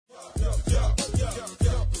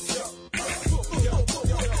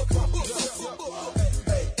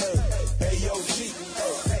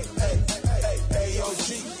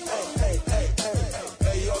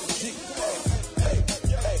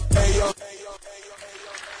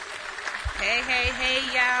Hey,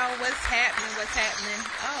 y'all. What's happening?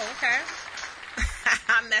 Oh, okay.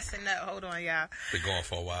 I'm messing up. Hold on, y'all. Been going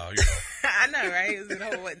for a while, you know. I know, right? It was in a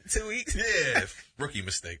whole, 2 weeks? Yeah, rookie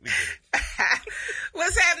mistake. We did it.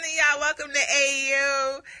 What's happening, y'all? Welcome to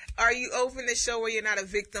AU. Are you open the show where you're not a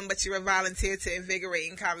victim, but you're a volunteer to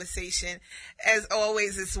invigorating conversation? As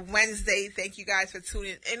always, it's Wednesday. Thank you guys for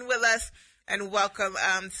tuning in with us. And welcome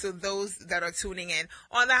to those that are tuning in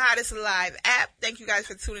on the Hottest Live app. Thank you guys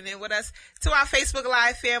for tuning in with us. To our Facebook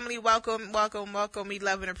Live family, welcome. We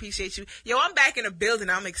love and appreciate you. Yo, I'm back in the building.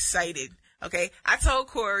 I'm excited. Okay. I told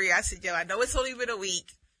Corey, I said, yo, I know it's only been a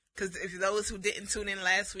week. Because if those who didn't tune in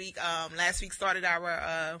last week started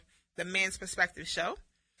our the Man's Perspective show.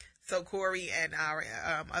 So Corey and our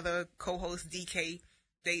other co-host DK,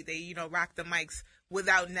 they rocked the mics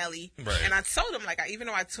without Nelly. Right. And I told him, even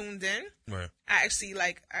though I tuned in, right. I actually,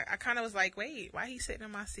 I kind of was like, wait, why he sitting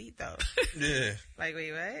in my seat, though? Yeah.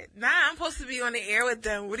 Wait, what? Nah, I'm supposed to be on the air with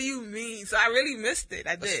them. What do you mean? So I really missed it.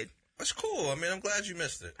 I did. That's cool. I mean, I'm glad you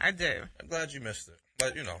missed it. I do. I'm glad you missed it.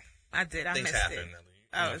 But, I did. I things missed happen, it.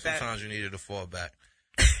 Nelly. Sometimes you needed to fall back.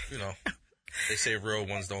 They say real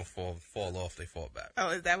ones don't fall off, they fall back. Oh,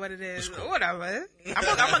 is that what it is? Cool. Whatever. I'm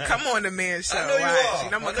gonna come on the man show. I know you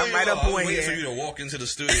are. I'm gonna come right up on here. I'm waiting for you to walk into the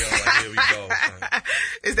studio. Here we go.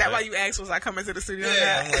 Is that why you asked, was I coming to the studio?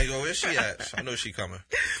 Yeah, I'm like, oh, where's she at? I know she coming.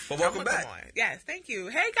 But welcome back. Yes, thank you.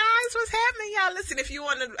 Hey guys, what's happening, y'all? Listen, if you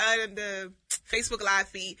on the Facebook Live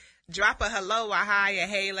feed, drop a hello, a hi, a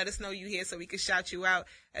hey. Let us know you here so we can shout you out.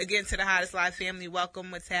 Again, to the Hottest Live family, welcome.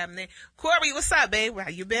 What's happening? Corey, what's up, babe? How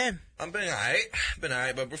you been? I've been all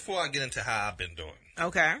right. But before I get into how I've been doing.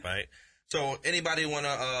 Okay. Right? So anybody want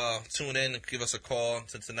to tune in and give us a call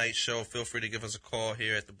to tonight's show, feel free to give us a call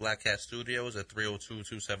here at the Black Cat Studios at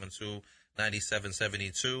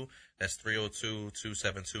 302-272-9772. That's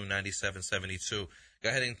 302-272-9772. Go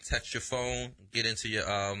ahead and touch your phone, get into your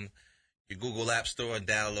Google App Store and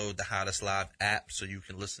download the Hottest Live app so you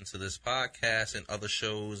can listen to this podcast and other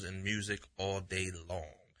shows and music all day long.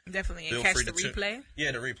 Definitely. And catch the replay?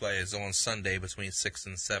 Yeah, the replay is on Sunday between 6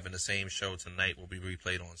 and 7. The same show tonight will be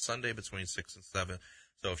replayed on Sunday between 6 and 7.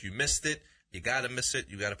 So if you missed it, you got to miss it.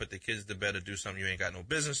 You got to put the kids to bed or do something you ain't got no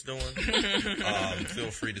business doing.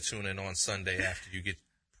 Feel free to tune in on Sunday after you get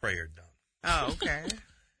prayer done. Oh, okay.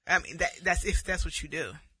 I mean, that's if that's what you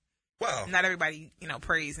do. Well, not everybody,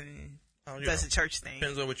 prays and does the church thing.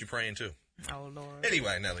 Depends on what you're praying to. Oh, Lord.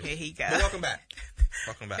 Anyway, Nelly. Here he goes. Well, welcome back.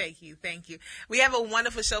 Welcome back. Thank you. We have a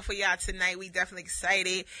wonderful show for y'all tonight. We definitely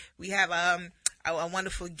excited. We have a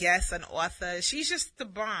wonderful guest, an author. She's just the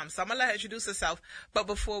bomb. So I'm going to let her introduce herself. But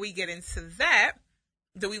before we get into that,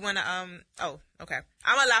 do we want to, okay.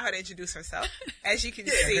 I'm going to allow her to introduce herself. As you can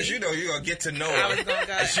see. Yeah, because you're going to get to know her. I was going to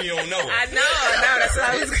go. And she don't know her. I know. That's what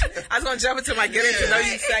I was going to jump into my getting to know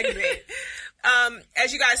you segment.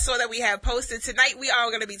 As you guys saw that we have posted tonight, we are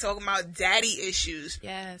going to be talking about daddy issues.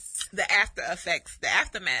 Yes. The after effects, the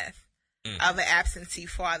aftermath of an absentee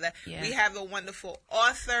father. Yeah. We have a wonderful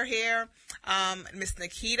author here, Miss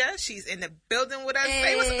Nikkita. She's in the building with us. Hey,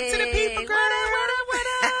 say what's up to the people, girl. What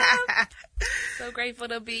up? So grateful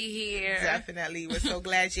to be here. Definitely. We're so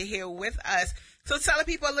glad you're here with us. So tell the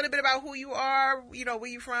people a little bit about who you are, where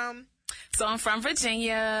you from. So I'm from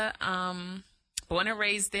Virginia. Born and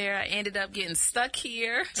raised there. I ended up getting stuck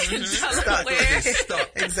here in Delaware.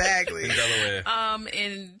 Stuck. Exactly. In Delaware.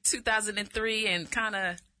 In 2003 and kind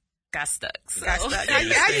of got stuck. So. How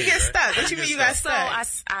you get stuck? What you mean you got stuck?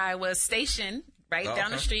 So I was stationed right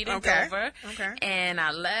down the street in Dover. Okay. And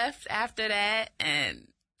I left after that and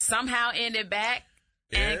somehow ended back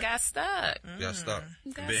and got stuck. Got stuck.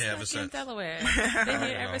 Been here ever stuck in since. Delaware. Been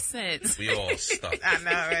here ever since. We all stuck. I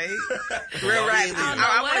know, right? Real right.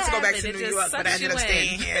 I wanted to go back to New York, but I ended up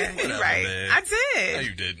staying here. You're right. Man. I did. No,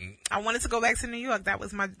 you didn't. I wanted to go back to New York. That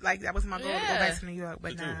was my goal to go back to New York,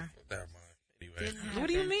 but nah. Never mind. Anyway. What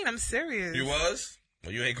do you mean? I'm serious. You was?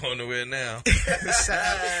 Well, you ain't going nowhere now. Shut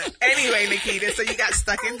up. Anyway, Nikkita, so you got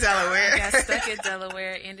stuck in Delaware. I got stuck in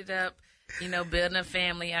Delaware. Ended up, building a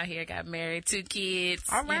family out here. Got married, 2 kids.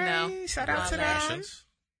 All right. Shout out to them.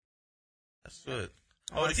 That's good.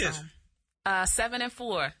 How old are the kids? 7 and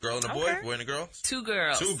 4. Girl and a boy? Boy and a girl? 2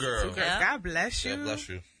 girls. 2 girls. God bless you. God bless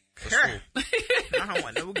you. That's cool. I don't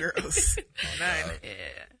want no girls. None. Yeah.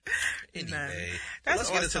 Anyway. That's let's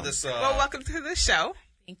awesome. get into this. Well, welcome to the show.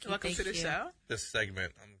 Thank you. Welcome to the show. This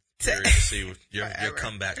segment. I'm curious to see what your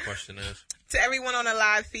comeback question is. To everyone on the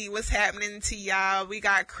live feed, what's happening to y'all? We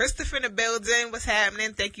got Christopher in the building. What's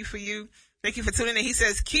happening? Thank you for tuning in. He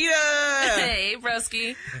says, Kita. Hey,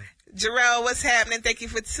 broski. Jarrell, what's happening? Thank you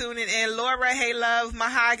for tuning in. Laura, hey love.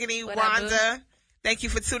 Mahogany, what Wanda. Thank you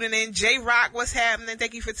for tuning in. J-Rock, what's happening?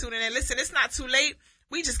 Thank you for tuning in. Listen, it's not too late.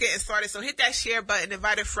 We just getting started. So hit that share button.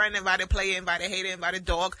 Invite a friend, invite a player, invite a hater, invite a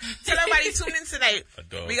dog. Tell everybody tune in tonight. A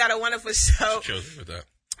dog. We got a wonderful show. Children with that.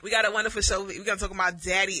 We got a wonderful show. We're going to talk about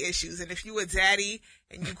daddy issues. And if you a daddy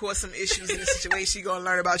and you caused some issues in a situation, you're going to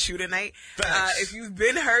learn about you tonight. If you've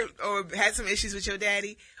been hurt or had some issues with your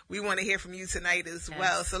daddy, we want to hear from you tonight as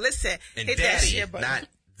well. So listen, and hit daddy, that share button. not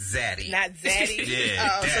zaddy. Not zaddy? Yeah,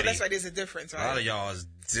 daddy. So that's why there's a difference, right? A lot of y'all is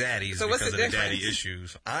daddies So because what's of the the daddy difference?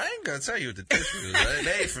 issues. I ain't going to tell you what the issues.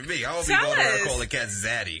 They ain't for me. I don't be Tell going around us. calling cats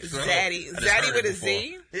zaddy. So Zaddy. I just Zaddy heard with it a before.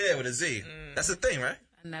 Z? Yeah, with a Z. That's the thing, right?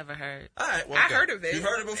 I never heard. All right. Well, I okay. heard of it. You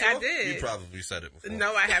heard it before? I did. You probably said it before.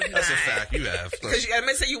 No, I have not. That's a fact. You have. I'm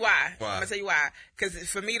going to tell you why. Why? I'm going to tell you why. Because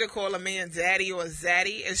for me to call a man daddy or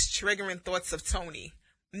zaddy is triggering thoughts of Tony.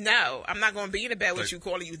 No, I'm not going to be in a bed with you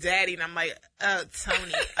calling you daddy. And I'm like,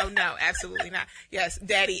 Tony. Oh, no, absolutely not. Yes,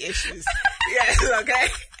 daddy issues. Yes, okay?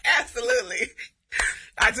 Absolutely.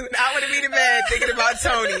 I do not want to be in bed thinking about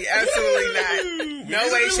Tony. Absolutely not.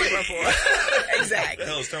 No way, shape, or form. Exactly.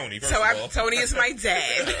 The hell's Tony, first So of all? Tony is my dad,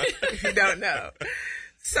 if you don't know.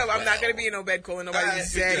 So I'm not going to be in no bed calling nobody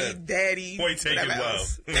daddy. Point taken whatever well.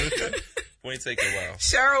 else. Point taken well.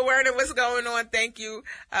 Cheryl Werner, what's going on? Thank you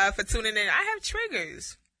for tuning in. I have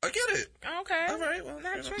triggers. I get it. Okay. All right. Well,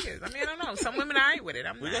 I have triggers. I mean, I don't know. Some women are all right with it.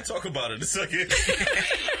 I'm we're not. going to talk about it in a second.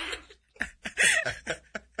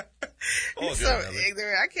 You're so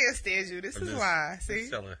ignorant. I can't stand you. This is why. See?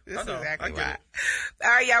 telling her. This I is know. exactly I get why. it. All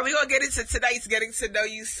right, y'all. We're going to get into tonight's Getting to Know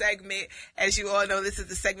You segment. As you all know, this is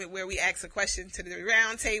the segment where we ask a question to the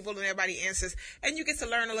round table and everybody answers. And you get to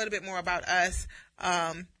learn a little bit more about us.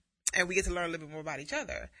 And we get to learn a little bit more about each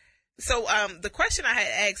other. So the question I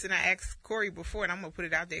had asked, and I asked Corey before, and I'm going to put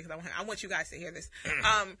it out there because I want you guys to hear this.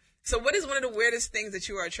 So what is one of the weirdest things that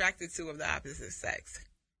you are attracted to of the opposite sex?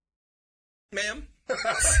 Ma'am?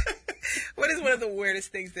 What is one of the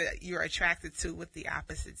weirdest things that you're attracted to with the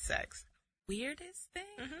opposite sex? Weirdest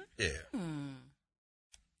thing? Yeah.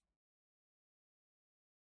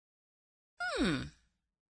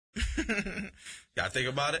 Gotta think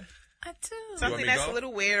about it. I do. Something that's go? a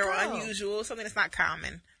little weird or Go. unusual, something that's not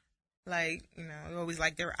common. Like, you know, you always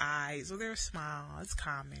like their eyes or their smile. It's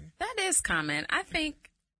common. That is common. I think,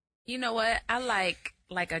 you know what? I like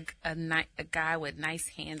a guy with nice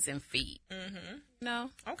hands and feet. Mm-hmm. No?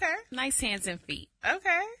 Okay. Nice hands and feet.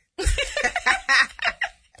 Okay.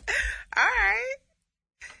 All right.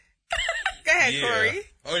 Go ahead, Yeah. Corey.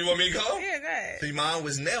 Oh, you want me to go? Yeah, go ahead. See, mine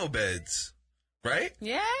was nail beds, right?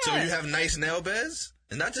 Yeah. So you have nice nail beds?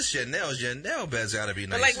 And not just your nail beds gotta be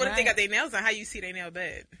nice. But like, what if they Right. got their nails on? How you see their nail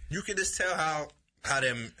bed? You can just tell how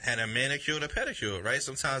them had a manicured or pedicure, right?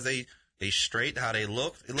 Sometimes they straight, how they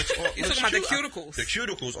look. It looks all You're looks talking about the cute. cuticles. The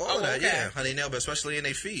cuticles, all Oh, of that, okay. yeah. How they nail beds, especially in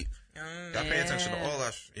their feet. Gotta pay attention to all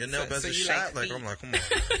that. Your nail So- beds so are you shot. like Like, I'm feet. like, come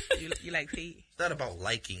on. You like feet? It's not about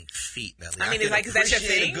liking feet, Nelly. I mean, can it's like, is that your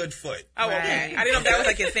appreciate thing? a good foot. Oh, okay. Right. I didn't know if that was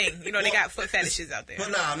like your thing. You know, they got foot fetishes out there. But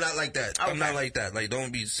no, I'm not like that. I'm Okay. not like that. Like,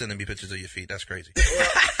 don't be sending me pictures of your feet. That's crazy.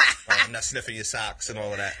 I'm not sniffing your socks and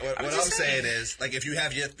all of that. What I'm just saying saying. is, like, if you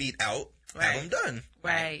have your feet out, Right. have them done.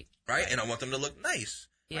 Right. Right? And I want them to look nice.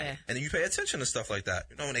 Yeah. And then you pay attention to stuff like that.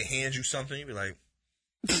 You know, when they hand you something, you be like,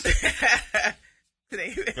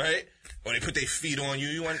 right? Or they put their feet on you,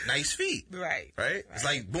 you want nice feet. Right. Right? It's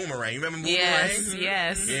like Boomerang. You remember Boomerang? Yes.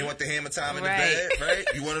 Yes. You ain't want the hammer time in Right. the bed,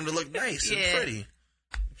 right? You want them to look nice Yeah. and pretty.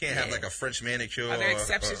 You can't have like a French manicure. Are there or-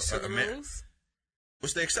 exceptions or to the rules?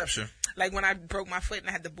 What's the exception? Like when I broke my foot and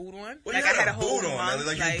I had the boot on? Well, like you I had a boot whole on. month,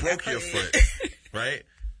 Like I you broke your couldn't- foot, right?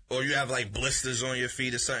 Or you have like blisters on your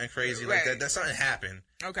feet or something crazy like Right. that. That something happened.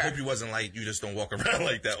 Okay. I hope you wasn't like, you just don't walk around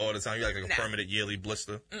like that all the time. You're like a No. permanent yearly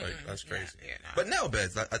blister. Like, that's crazy. Yeah, no. But nail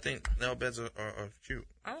beds, I think nail beds are cute.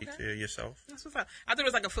 Okay. Take care of yourself. That's what's up. I thought it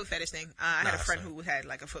was like a foot fetish thing. I had Nah, a friend son. who had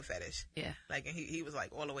like a foot fetish. Yeah. Like, and he was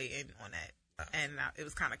like all the way in on that. And it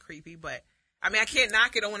was kind of creepy, but I mean, I can't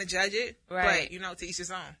knock it. I don't want to judge it. Right. But, you know, to each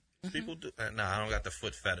his own. People do. Nah, I don't got the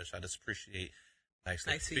foot fetish. I just appreciate nice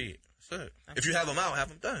Nice feet. feet. That's it. If you have them out, have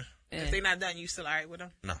them done. Yeah. If they're not done, you still all right with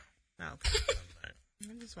them? No. No. Okay. Alright.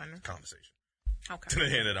 I'm just wondering. Conversation. Okay. They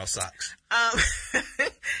handed out socks.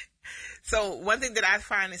 So one thing that I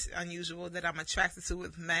find is unusual that I'm attracted to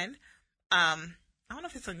with men, I don't know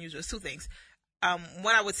if it's unusual. It's two things.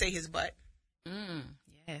 One, I would say his butt.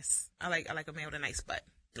 Yes. I like a man with a nice butt.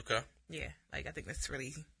 Okay. Yeah, like I think that's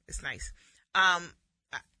really it's nice.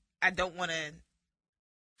 I don't want to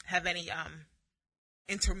have any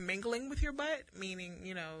intermingling with your butt, meaning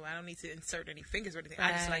I don't need to insert any fingers or anything.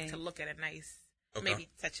 I just like Right. to look at a nice, Okay. maybe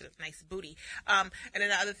touch a nice booty. And then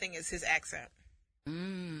the other thing is his accent.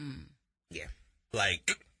 Yeah,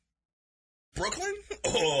 Like, Brooklyn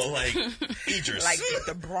or like Idris? Like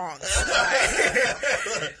the Bronx.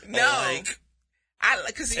 No.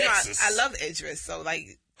 Because I love Idris, so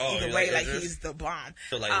like either way, like Idris? he's the bomb.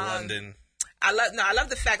 So like London. I love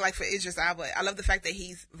the fact, like for Idris Elba, I love the fact that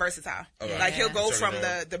he's versatile. Okay. Like he'll go Turn from it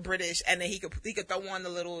on. the British, and then he could throw on the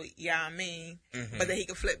little but then he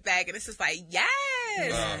could flip back, and it's just like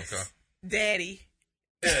yes, Okay. daddy.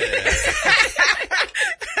 Yeah.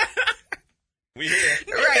 We here.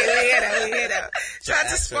 Right, we hear that. Shout out to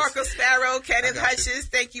access. Sparkle Sparrow, Kenneth I got you. Hutchins,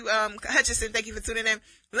 thank you, Hutchison, thank you for tuning in.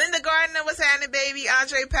 Linda Gardner, what's happening, baby?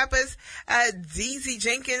 Andre Peppers, DZ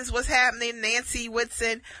Jenkins, what's happening? Nancy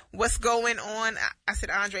Whitson, what's going on? I said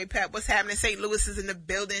Andre Pep, what's happening? St. Louis is in the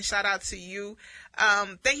building. Shout out to you.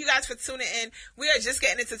 Thank you guys for tuning in. We are just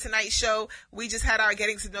getting into tonight's show. We just had our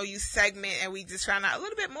Getting to Know You segment, and we just found out a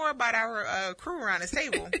little bit more about our crew around this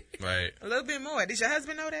table. Right. A little bit more. Did your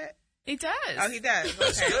husband know that? He does. Oh, he does.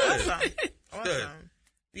 That's Okay. good. Awesome. Good.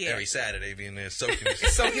 Yeah. Every Saturday being there soaking.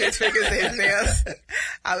 Soaking his fingers in his nails.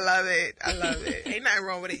 I love it. Ain't nothing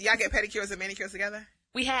wrong with it. Y'all get pedicures and manicures together?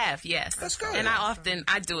 We have, yes. That's good. And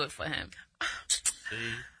I do it for him. See?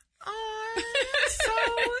 Oh,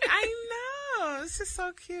 I know. It's just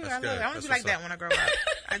so cute. That's I love good. it. I want to That's be like what's that when I grow up.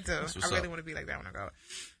 I do. That's what's I really up. want to be like that when I grow up.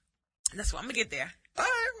 That's what I'm going to get there. All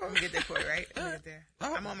right. I'm going to get there for you, right? I'm going to get there.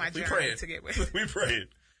 I'm on my We journey praying. to get with. We praying.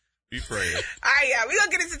 We praying. All right, yeah, we're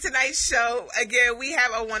going to get into tonight's show. Again, we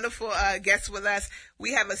have a wonderful guest with us.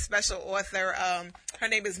 We have a special author. Her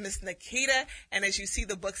name is Miss Nikkita, and as you see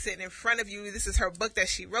the book sitting in front of you, this is her book that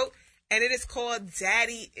she wrote, and it is called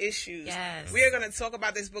Daddy Issues. Yes. We are going to talk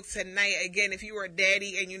about this book tonight. Again, if you are a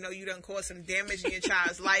daddy and you know you done caused some damage in your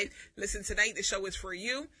child's life, listen, tonight the show is for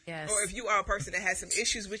you. Yes. Or if you are a person that has some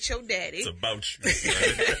issues with your daddy. It's about you.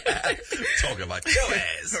 Right? Talking about your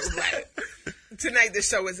ass. Right. Tonight the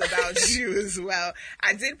show is about you as well.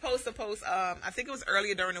 I did post a post, I think it was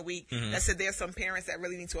earlier during the week, that said there's some parents that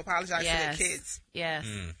really need to apologize to their kids. Yes.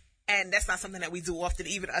 And that's not something that we do often,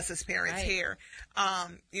 even us as parents Right. here.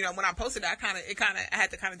 When I posted it, I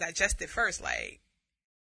had to kind of digest it first. Like,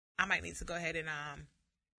 I might need to go ahead and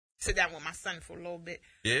sit down with my son for a little bit.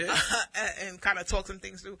 Yeah. And kind of talk some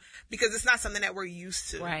things through, because it's not something that we're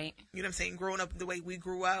used to. Right. You know what I'm saying? Growing up the way we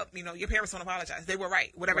grew up, your parents don't apologize. They were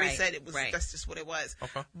right. Whatever they Right. said, it was, Right. that's just what it was.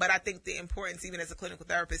 Okay. But I think the importance, even as a clinical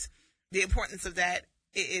therapist, the importance of that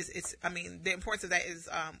is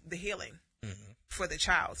the healing for the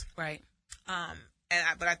child. Right.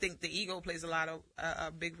 But I think the ego plays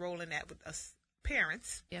a big role in that with us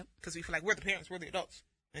parents. Yep. Because we feel like we're the parents, we're the adults.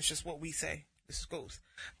 It's just what we say. This goes.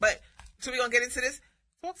 But, so we're going to get into this.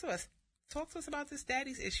 Talk to us. Talk to us about this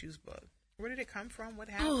Daddy's Issues book. Where did it come from? What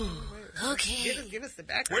happened? Okay. Give us the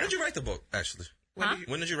background. When did you write the book, actually?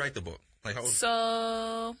 When did you write the book? Like how old?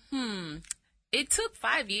 So, it took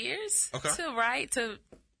 5 years to write,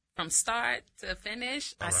 from start to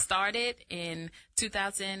finish. All I right. started in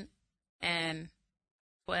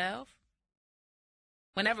 2012.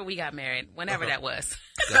 Whenever we got married, whenever that was.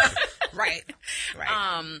 Gotcha. Right.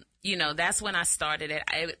 That's when I started it.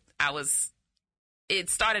 It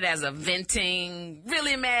started as a venting,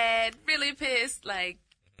 really mad, really pissed, like,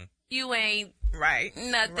 you ain't Right.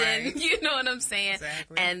 nothing. Right. You know what I'm saying?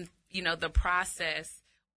 Exactly. And, the process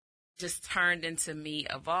just turned into me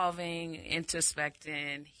evolving,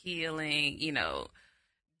 introspecting, healing,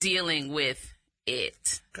 dealing with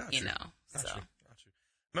it, Got you. Got so. you.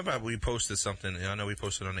 Remember we posted something, and I know we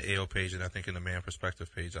posted on the AO page, and I think in the Man Perspective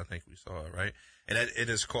page, I think we saw it, right? And it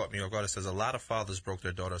has caught me off guard. It says, a lot of fathers broke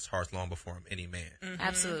their daughters' hearts long before any man.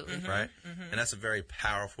 Absolutely. Right? And that's a very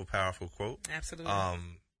powerful, powerful quote. Absolutely.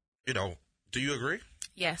 Do you agree?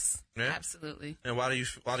 Yes, Yeah? absolutely. And why do you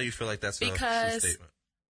feel like that's a true Because statement?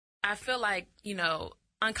 I feel like,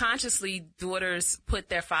 unconsciously daughters put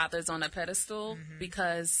their fathers on a pedestal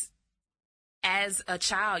because as a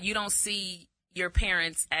child, you don't see your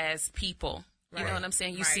parents as people. You know what I'm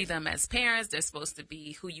saying? You see them as parents. They're supposed to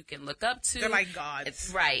be who you can look up to. They're like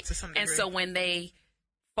gods. Right. To some And degree. so when they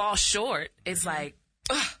fall short, it's like,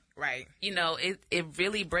 ugh, Right. it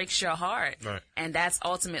really breaks your heart. Right. And that's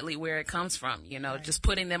ultimately where it comes from, just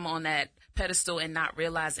putting them on that pedestal and not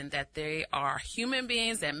realizing that they are human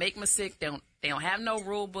beings that make mistakes. They don't have no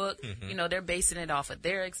rule book. They're basing it off of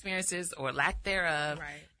their experiences or lack thereof.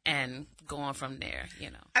 Right. And going from there,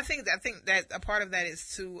 I think that a part of that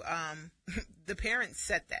is to the parents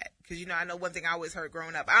set that, because I know one thing I always heard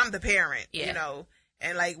growing up, I'm the parent,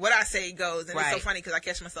 and like what I say goes, and it's so Right. funny because I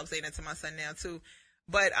catch myself saying that to my son now too.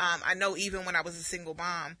 But I know even when I was a single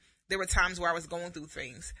mom, there were times where I was going through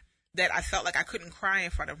things, that I felt like I couldn't cry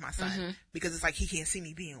in front of my son because it's like he can't see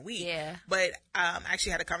me being weak. Yeah. But I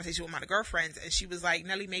actually had a conversation with my girlfriends, and she was like,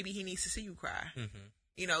 Nelly, maybe he needs to see you cry.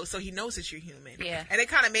 You know, so he knows that you're human. Yeah. And it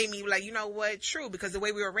kind of made me like, you know what, true, because the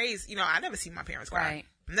way we were raised, you know, I never see my parents cry.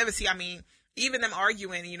 Right. I mean, even them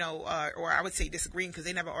arguing, you know, or I would say disagreeing because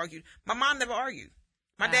they never argued. My mom never argued.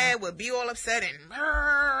 My dad would be all upset and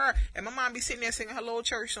my mom be sitting there singing her little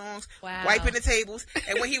church songs, wiping the tables.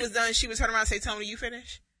 And when he was done, she would turn around and say, Tony, you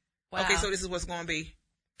finished? Wow. Okay, so this is what's going to be.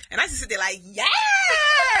 And I used to sit there like, yes,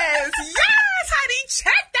 honey,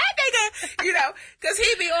 check that nigga, you know, because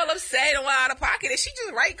he'd be all upset and out of pocket, and she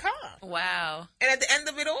just right calm. Wow. And at the end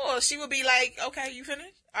of it all, she would be like, okay, you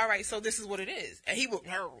finished? All right, so this is what it is. And he would,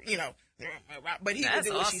 you know, but he would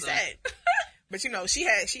do what she said. But, you know, she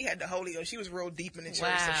had the Holy Ghost. She was real deep in the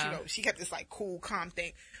church. So, you know, she kept this, like, cool, calm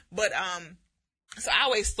thing. But, so I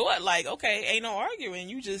always thought, like, okay, ain't no arguing.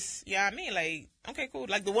 You just, yeah, I mean, like, okay, cool.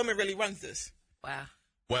 Like, the woman really runs this. Wow.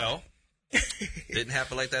 Well, didn't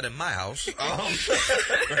happen like that in my house.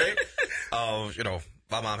 Right? You know,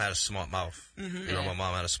 my mom had a smart mouth. You know, my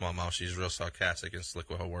mom had a smart mouth. She's real sarcastic and slick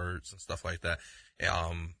with her words and stuff like that.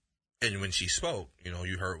 And when she spoke, you know,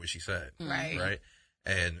 you heard what she said. Right?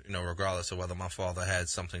 And, you know, regardless of whether my father had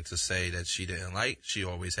something to say that she didn't like, she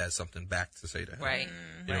always had something back to say to him. Right.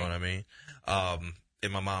 You know what I mean?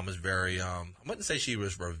 And my mom was very, I wouldn't say she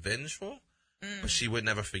was revengeful, but she would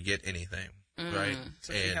never forget anything. Right.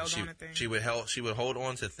 So she held on to things. She would hold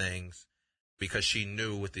on to things because she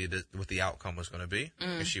knew what the outcome was going to be,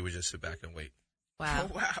 and she would just sit back and wait. Wow.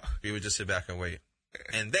 Oh, wow. She would just sit back and wait,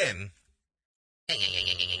 and then.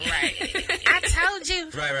 Right. I told you.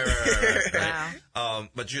 Right. Wow.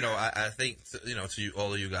 But you know, I think you know, to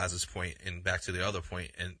all of you guys' point, and back to the other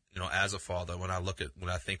point, and you know, as a father, when I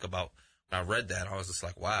think about. When I read that, I was just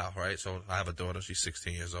like, wow, right? So I have a daughter, she's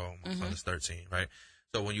 16 years old, my son is 13, right?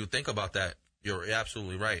 So when you think about that, you're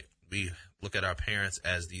absolutely right. We look at our parents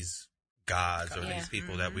as these gods or these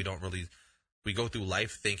people that we don't really, we go through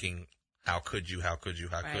life thinking, how could you?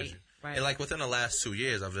 Right. And like within the last 2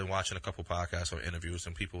 years, I've been watching a couple podcasts or interviews,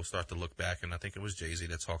 and people start to look back, and I think it was Jay-Z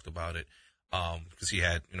that talked about it, because he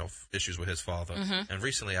had, you know, issues with his father. And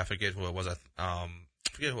recently, I forget who it was,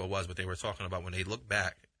 but they were talking about when they look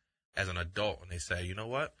back as an adult and they say, you know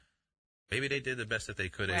what? Maybe they did the best that they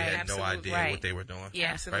could. They had no idea what they were doing.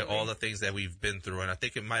 Yeah, absolutely. Right? All the things that we've been through. And I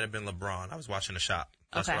think it might have been LeBron. I was watching The Shop.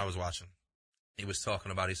 That's what I was watching. He was talking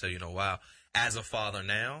about, he said, you know, wow, as a father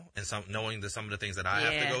now, and knowing some of the things that I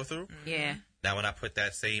have to go through. Yeah. Now, when I put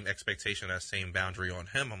that same expectation, that same boundary on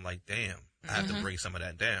him, I'm like, damn, I have to bring some of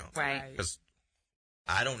that down. Right. Because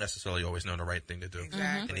I don't necessarily always know the right thing to do.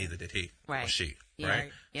 Exactly. And neither did he or she. Yeah.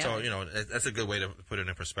 Right? Yeah. So, you know, that's a good way to put it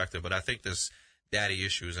in perspective. But I think there's daddy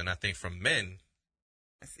issues, and I think from men.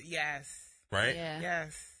 Yes. Right? Yeah.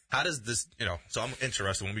 Yes. How does this, you know, so I'm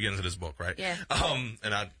interested when we get into this book, right? Yeah.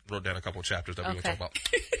 And I wrote down a couple of chapters that we're going to talk about.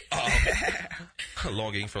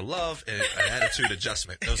 Longing for love and an attitude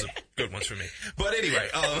adjustment. Those are good ones for me. But anyway,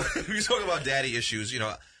 we talk about daddy issues, you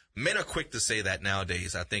know, men are quick to say that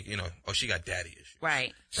nowadays. I think, you know, oh, she got daddy issues.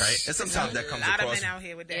 Right. Right? And sometimes that comes across. A lot of men out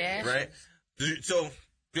here with daddy issues. Right? So,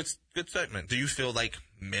 good segment. Do you feel like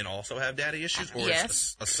men also have daddy issues, or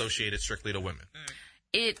it's associated strictly to women?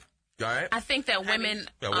 All right. I think that women,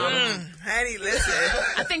 honey, listen.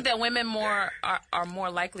 I think that women are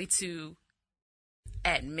more likely to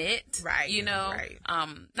admit, you know,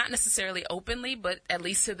 not necessarily openly, but at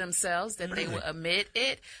least to themselves that they will admit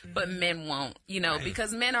it, but men won't, you know,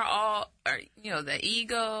 because men are you know, the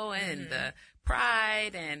ego and the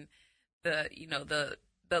pride and the, you know, the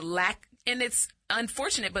lack, and it's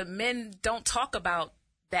unfortunate, but men don't talk about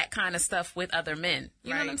that kind of stuff with other men.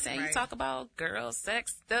 You know what I'm saying? You talk about girls,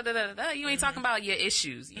 sex, You ain't talking about your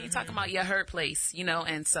issues. You ain't talking about your hurt place, you know?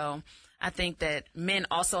 And so I think that men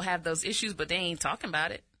also have those issues, but they ain't talking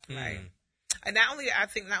about it. Right. And not only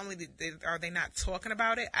are they not talking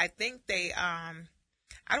about it, I think they, I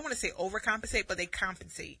don't want to say overcompensate, but they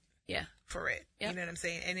compensate for it. You know what I'm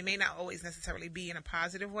saying? And it may not always necessarily be in a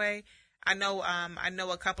positive way. I know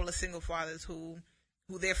a couple of single fathers who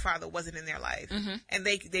their father wasn't in their life. And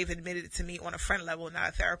they've admitted it to me on a friend level, not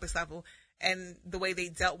a therapist level. And the way they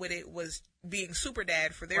dealt with it was being super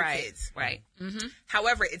dad for their kids. Right.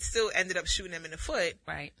 However, it still ended up shooting them in the foot.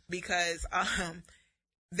 Right. Because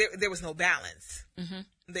there was no balance.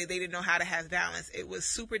 They didn't know how to have balance. It was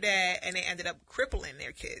super dad, and they ended up crippling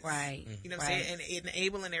their kids. Right. You know what I'm saying? And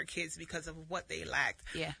enabling their kids because of what they lacked.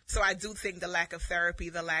 Yeah. So I do think the lack of therapy,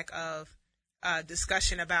 the lack of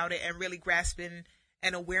discussion about it, and really grasping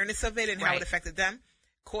an awareness of it and how it affected them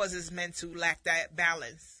causes men to lack that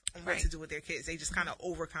balance what to do with their kids. They just kind of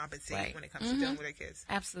overcompensate when it comes to dealing with their kids.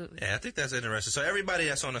 Absolutely. Yeah, I think that's interesting. So everybody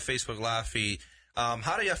that's on the Facebook Live feed,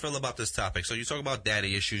 how do y'all feel about this topic? So you talk about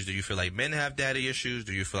daddy issues. Do you feel like men have daddy issues?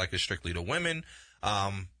 Do you feel like it's strictly the women?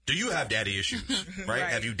 Do you have daddy issues? Right?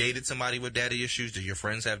 Have you dated somebody with daddy issues? Do your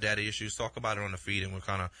friends have daddy issues? Talk about it on the feed, and we'll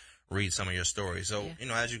kind of read some of your stories. So,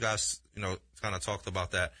 as you guys, kind of talked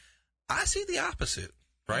about that, I see the opposite,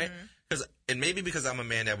 right? And maybe because I'm a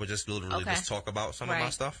man that would just literally just talk about some of my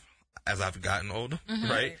stuff as I've gotten older,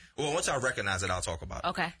 right? Well, once I recognize it, I'll talk about it.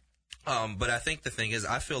 Okay. But I think the thing is,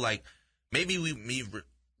 I feel like maybe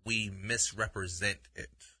we misrepresent it.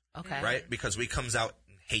 Okay. Right? Because we comes out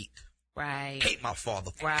in hate. Right. Hate my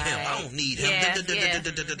father. Him. I don't need him.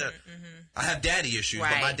 I have daddy issues,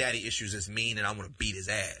 but my daddy issues is mean and I want to beat his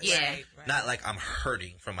ass. Yeah. Not like I'm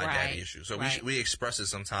hurting from my daddy issues. So we express it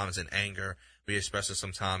sometimes in anger. We express it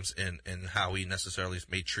sometimes in how we necessarily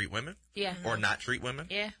may treat women. Yeah. Or not treat women.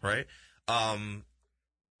 Yeah. Right?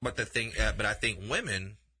 But I think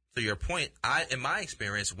women, to your point, in my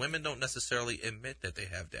experience, women don't necessarily admit that they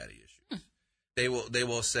have daddy issues. They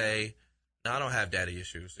will say, no, I don't have daddy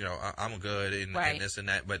issues. I'm good and this and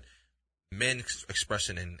that. But men express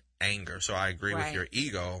it in anger. So I agree with your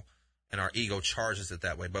ego, and our ego charges it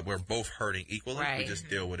that way. But we're both hurting equally. Right. We just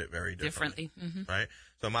deal with it very differently. Right?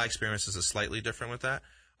 So my experiences is slightly different with that.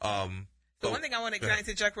 So one thing I want to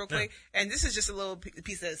interject real quick, and this is just a little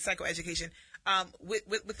piece of psychoeducation,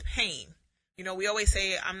 with pain. We always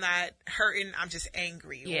say, I'm not hurting, I'm just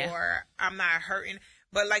angry, or I'm not hurting.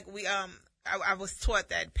 But like I was taught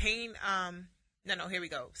that pain, here we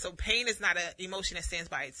go. So pain is not an emotion that stands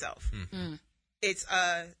by itself. It's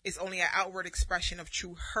only an outward expression of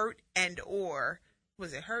true hurt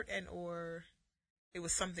was it hurt it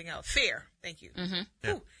was something else. Fear. Thank you.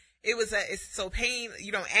 So pain,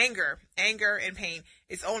 anger and pain,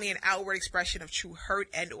 it's only an outward expression of true hurt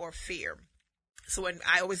and or fear. So when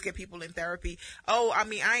I always get people in therapy, I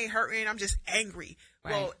ain't hurting, I'm just angry.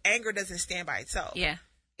 Right. Well, anger doesn't stand by itself. Yeah.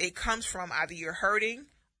 It comes from either you're hurting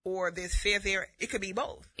or there's fear there. It could be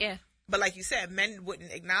both. Yeah. But like you said, men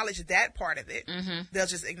wouldn't acknowledge that part of it. They'll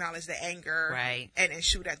just acknowledge the anger and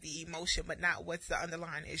shoot at the emotion, but not what's the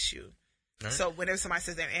underlying issue. Right. So whenever somebody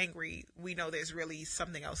says they're angry, we know there's really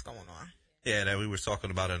something else going on. Yeah, that we were talking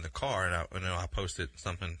about it in the car, and I posted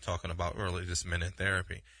something talking about earlier this men in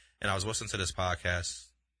therapy. And I was listening to this podcast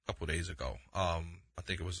a couple days ago. I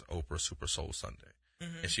think it was Oprah Super Soul Sunday.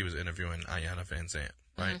 And she was interviewing Ayanna Van Zandt,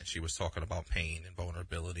 right? And she was talking about pain and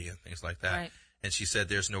vulnerability and things like that. Right. And she said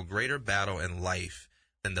there's no greater battle in life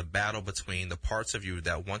than the battle between the parts of you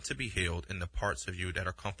that want to be healed and the parts of you that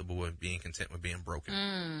are comfortable with being content with being broken.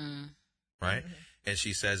 Right? And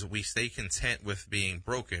she says we stay content with being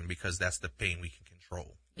broken because that's the pain we can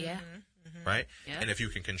control. Yeah. Right? Yep. And if you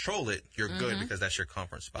can control it, you're good because that's your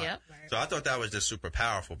comfort spot. Yep. Right. So I thought that was just super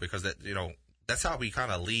powerful because that, that's how we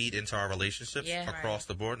kind of lead into our relationships across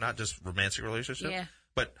the board, not just romantic relationships,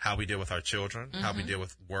 but how we deal with our children, how we deal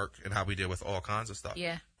with work, and how we deal with all kinds of stuff.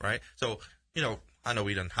 Yeah. Right? So, I know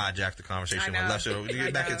we done hijacked the conversation. Let's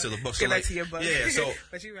get back into the book. Get back to your book. Yeah, so,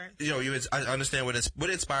 but you're right. I understand what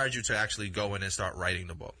inspired you to actually go in and start writing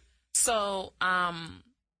the book. So,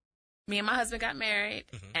 me and my husband got married,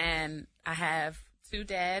 and I have two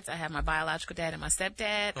dads. I have my biological dad and my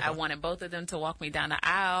stepdad. I wanted both of them to walk me down the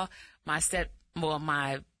aisle. My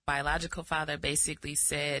biological father basically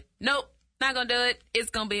said, nope, not going to do it. It's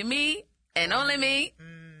going to be me and only me,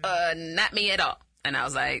 not me at all. And I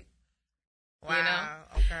was like, wow,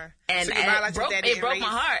 okay. And so it broke my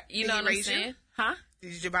heart. You know what I'm saying? You? Huh?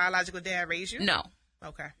 Did your biological dad raise you? No.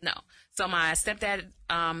 Okay. No. So my stepdad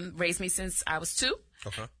raised me since I was 2.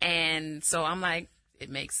 Okay. And so I'm like, it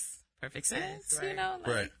makes perfect sense, right.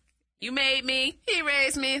 Right. You made me, he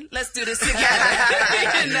raised me, let's do this together.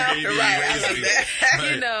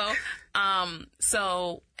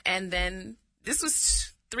 So, and then this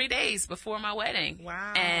was 3 days before my wedding.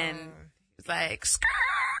 Wow. And it's like,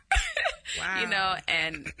 wow.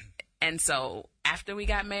 and so after we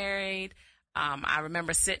got married, I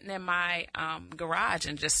remember sitting in my garage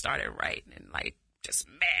and just started writing and like just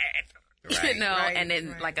mad, right, and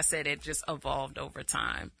then like I said, it just evolved over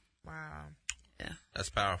time. Wow. Yeah. That's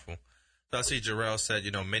powerful. So I see Jarrell said,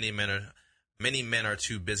 many men are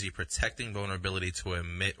too busy protecting vulnerability to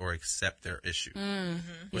admit or accept their issue,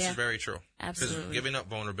 which is very true. Absolutely. Because giving up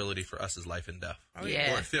vulnerability for us is life and death. Oh,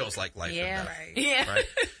 yeah. Or it feels like life and death. Right. Yeah. Right?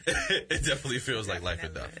 It definitely feels like life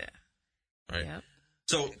and death. Yeah. Right. Yep.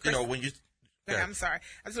 So, Chris, when you... I'm sorry.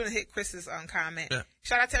 I just want to hit Chris's comment. Yeah.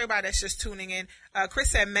 Shout out to everybody that's just tuning in.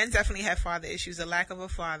 Chris said men definitely have father issues. A lack of a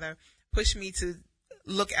father pushed me to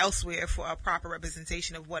look elsewhere for a proper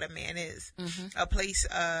representation of what a man is. A place,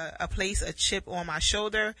 a chip on my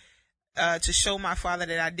shoulder, to show my father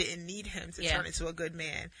that I didn't need him to turn into a good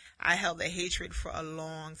man. I held a hatred for a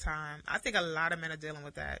long time. I think a lot of men are dealing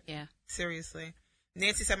with that. Yeah. Seriously.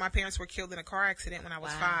 Nancy said my parents were killed in a car accident when I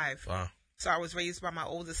was 5. Wow. So I was raised by my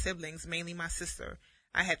older siblings, mainly my sister.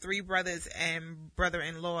 I had 3 brothers and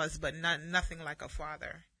brother-in-laws, but nothing like a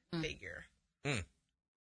father figure.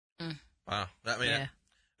 Wow.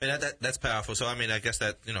 That's powerful. So, I mean, I guess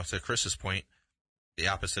that, you know, to Chris's point, the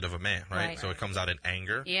opposite of a man, right? So it comes out in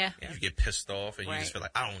anger. Yeah. You get pissed off and you just feel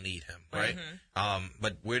like, I don't need him, right?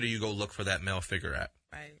 But where do you go look for that male figure at?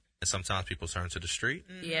 Right. And sometimes people turn to the street.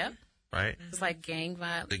 Yeah. Right? It's like gang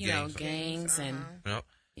violence, gangs and,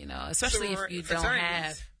 especially if you don't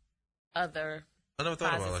have other. I never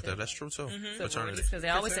thought about it like that. That's true, too. Fraternity. Because they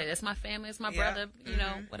always say, that's my family, it's my brother,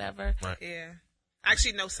 whatever. Right. Yeah. I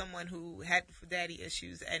actually know someone who had daddy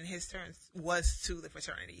issues, and his turn was to the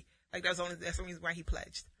fraternity. Like, that's the reason why he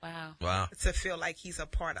pledged. Wow. To feel like he's a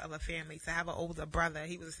part of a family, to have an older brother.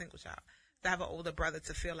 He was a single child. To have an older brother,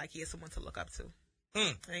 to feel like he has someone to look up to.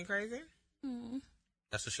 Ain't crazy?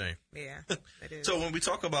 That's a shame. Yeah, it is. So when we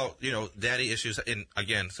talk about, daddy issues, and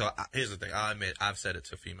again, here's the thing. I admit, I've said it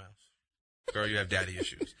to females. Girl, you have daddy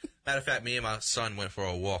issues. Matter of fact, me and my son went for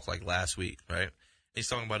a walk like last week, right? He's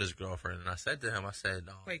talking about his girlfriend, and I said to him,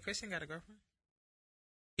 wait, Christian got a girlfriend?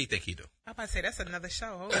 He think he do. I'm about to say, that's another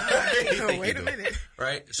show. Hold on. Wait a minute.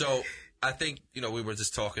 Right? So I think, we were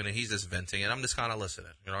just talking, and he's just venting, and I'm just kind of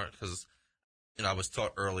listening, because, I was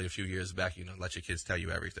taught early a few years back, let your kids tell you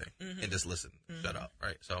everything, and just listen. Shut up,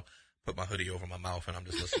 right? So put my hoodie over my mouth, and I'm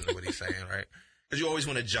just listening to what he's saying, right? Because you always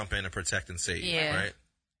want to jump in and protect and save, right?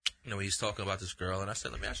 He's talking about this girl, and I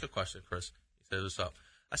said, let me ask you a question, Chris. He said, what's up?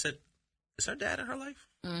 I said, is her dad in her life?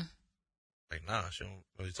 Like, nah, she don't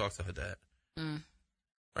really talk to her dad.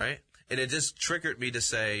 Right? And it just triggered me to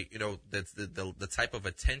say, that the type of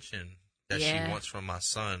attention that she wants from my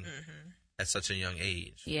son at such a young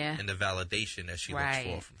age. Yeah. And the validation that she looks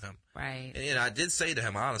for from him. Right. And I did say to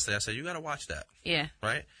him, honestly, I said, you got to watch that. Yeah.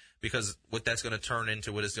 Right? Because what that's going to turn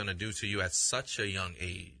into, what it's going to do to you at such a young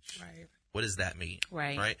age. Right. What does that mean?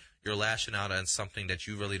 Right. Right? You're lashing out on something that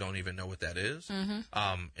you really don't even know what that is. And,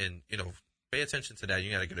 pay attention to that.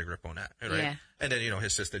 You got to get a grip on that. Right? Yeah. And then,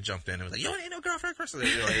 his sister jumped in and was like, you don't need no girlfriend, Chris.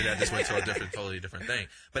 That just went to a totally different thing.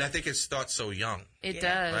 But I think it starts so young. It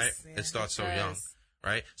does. Right? Yeah, it starts so young.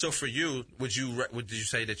 Right? So for you, did you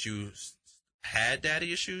say that you had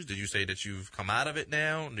daddy issues? Did you say that you've come out of it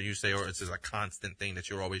now? Did you say, or it's just a constant thing that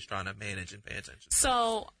you're always trying to manage and pay attention to?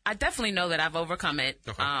 So I definitely know that I've overcome it.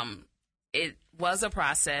 Okay. It was a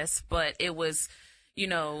process, but it was,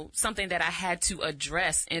 something that I had to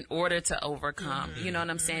address in order to overcome. You know what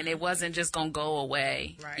I'm saying? It wasn't just going to go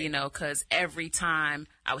away, because every time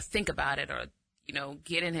I would think about it or,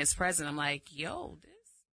 get in his presence, I'm like, yo,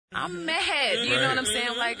 I'm mad. You know what I'm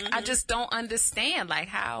saying? Like, I just don't understand, like,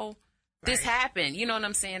 how this happened. You know what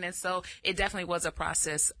I'm saying? And so it definitely was a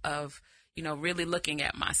process of, really looking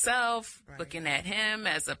at myself, looking at him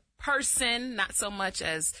as a person, not so much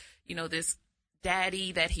as, this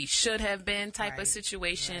daddy that he should have been type of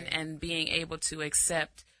situation, and being able to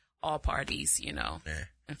accept all parties,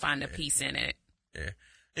 and find a peace in it.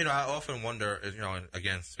 Yeah. I often wonder, and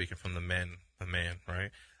again, speaking from the man,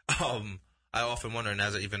 right? I often wonder, and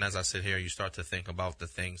even as I sit here, you start to think about the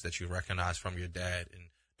things that you recognize from your dad, and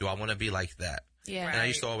do I want to be like that? Yeah. And I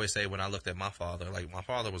used to always say, when I looked at my father, like, my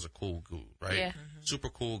father was a cool dude, right? Yeah. Super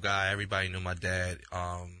cool guy. Everybody knew my dad.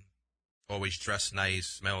 Always dressed nice,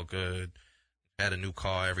 smelled good, had a new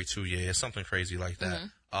car every 2 years, something crazy like that.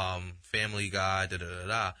 Family guy,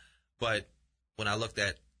 But when I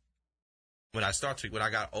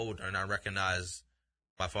got older and I recognized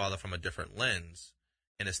my father from a different lens,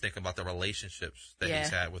 and just think about the relationships that he's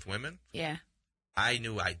had with women, I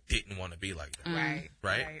knew I didn't want to be like that.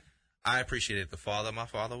 Right? I appreciated the father my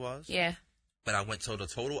father was. Yeah. But I went to the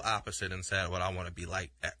total opposite and said, well, I want to be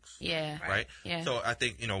like X. Yeah. Right? Yeah. So I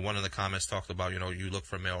think, one of the comments talked about, you look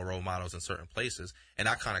for male role models in certain places. And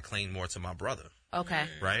I kind of claimed more to my brother. Okay.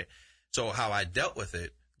 Right? So how I dealt with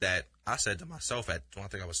it, that I said to myself I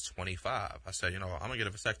think I was 25, I said, I'm going to get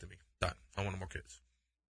a vasectomy. Done. I want no more kids.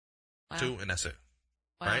 Wow. 2, and that's it.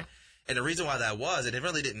 Wow. Right? And the reason why that was, and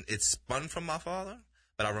it spun from my father,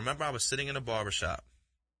 but I remember I was sitting in a barbershop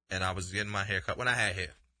and I was getting my hair cut when I had hair.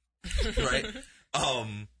 Right?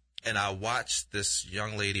 And I watched this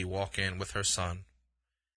young lady walk in with her son,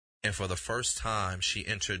 and for the first time she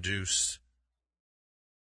introduced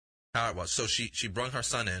how it was. So she brought her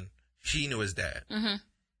son in. He knew his dad.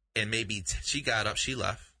 And maybe she got up, she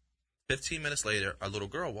left. 15 minutes later, a little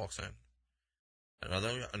girl walks in.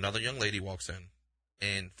 Another young lady walks in,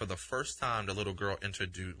 and for the first time, the little girl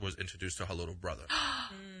was introduced to her little brother.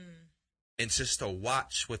 And just to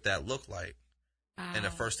watch what that looked like, and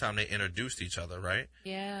the first time they introduced each other, right?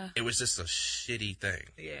 Yeah. It was just a shitty thing.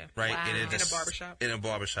 Yeah. Right? Wow. And In a barbershop? In a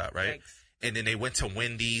barbershop, right? Yikes. And then they went to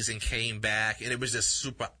Wendy's and came back, and it was just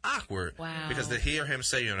super awkward. Wow. Because to hear him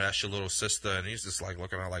say, that's your little sister, and he's just like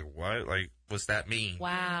looking at her like, what? Like, what's that mean?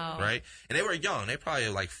 Wow. Right? And they were young. They probably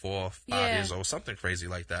like 4 or 5 years old, something crazy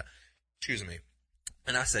like that. Excuse me.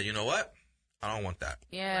 And I said, you know what? I don't want that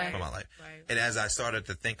Yeah. for my life. Right. And as I started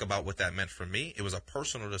to think about what that meant for me, it was a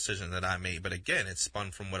personal decision that I made. But again, it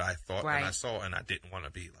spun from what I thought and I saw, and I didn't want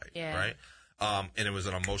to be like, right? And it was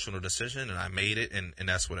an emotional decision, and I made it, and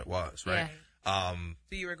that's what it was, right? Yeah.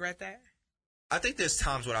 Do you regret that? I think there's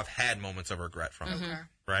times when I've had moments of regret from it,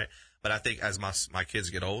 right? But I think as my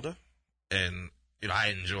kids get older, and I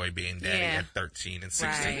enjoy being daddy at 13 and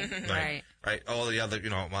 16. Right. All the other,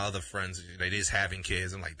 my other friends, they just having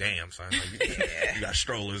kids. I'm like, damn, son. Like, you got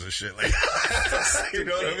strollers and shit. Like, you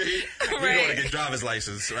know what I mean? You're going to get driver's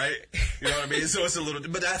license, right? You know what I mean? So it's a little,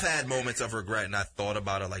 but I've had moments of regret, and I thought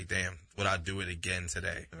about it like, damn, would I do it again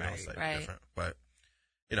today? It's like different. But,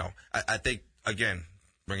 I think, again,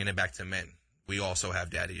 bringing it back to men, we also have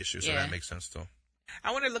daddy issues, so that makes sense too.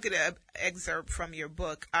 I want to look at an excerpt from your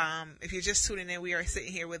book. If you're just tuning in, we are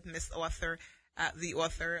sitting here with Miss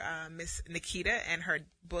Miss Nikkita, and her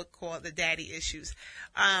book called The Daddy Issues.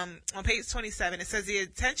 On page 27, it says the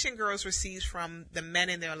attention girls receive from the men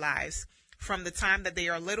in their lives from the time that they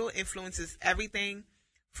are little influences everything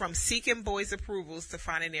from seeking boys' approvals to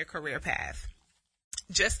finding their career path.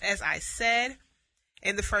 Just as I said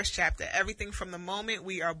in the first chapter, everything from the moment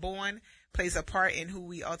we are born plays a part in who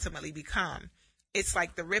we ultimately become. It's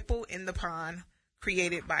like the ripple in the pond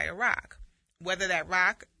created by a rock. Whether that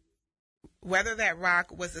rock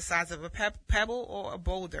was the size of a pebble or a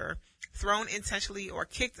boulder, thrown intentionally or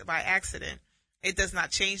kicked by accident, it does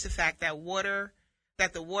not change the fact that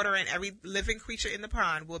the water and every living creature in the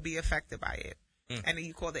pond will be affected by it. And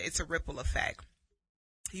you call it's a ripple effect.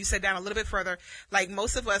 You said down a little bit further, like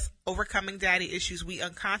most of us overcoming daddy issues, we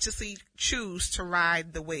unconsciously choose to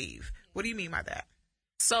ride the wave. What do you mean by that?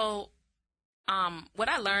 So, what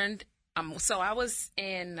I learned, so I was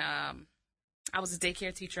I was a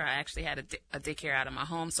daycare teacher. I actually had a daycare out of my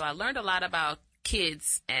home. So I learned a lot about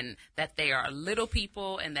kids and that they are little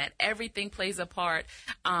people and that everything plays a part.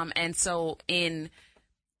 And so in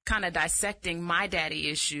kind of dissecting my daddy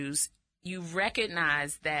issues, you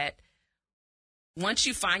recognize that once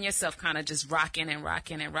you find yourself kind of just rocking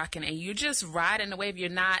and you're just riding the wave, you're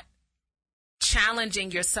not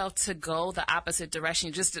challenging yourself to go the opposite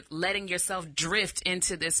direction, just letting yourself drift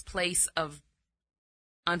into this place of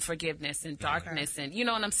unforgiveness and darkness. And you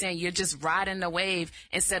know what I'm saying? You're just riding the wave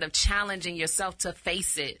instead of challenging yourself to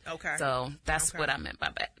face it. Okay. So that's what I meant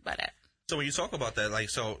by that. So when you talk about that, like,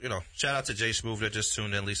 so, shout out to Jay Smooth that just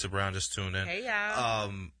tuned in. Lisa Brown just tuned in. Hey,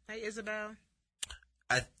 y'all. Hey, Isabel.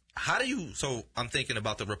 So I'm thinking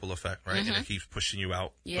about the ripple effect, right? And it keeps pushing you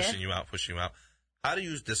out, pushing you out. How do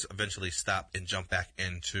you just eventually stop and jump back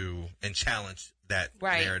into and challenge that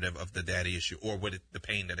narrative of the daddy issue or the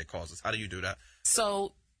pain that it causes? How do you do that?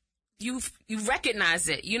 So you recognize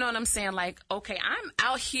it. You know what I'm saying? Like, okay, I'm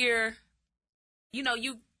out here,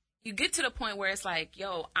 you get to the point where it's like,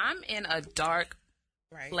 yo, I'm in a dark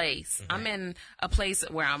place. I'm in a place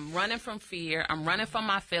where I'm running from fear. I'm running from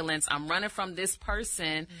my feelings. I'm running from this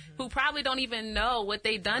person who probably don't even know what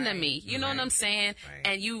they done to me. You know what I'm saying?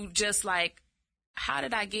 And you just like, how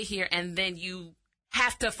did I get here? And then you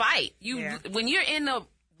have to fight. When you're in the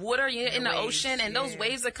water, you're in the ocean, and those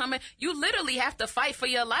waves are coming, you literally have to fight for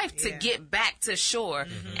your life to get back to shore.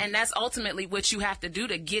 And that's ultimately what you have to do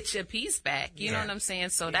to get your peace back. You know what I'm saying?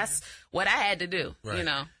 So that's what I had to do,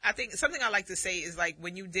 I think something I like to say is, like,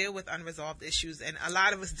 when you deal with unresolved issues, and a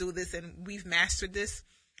lot of us do this and we've mastered this,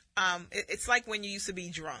 it's like when you used to be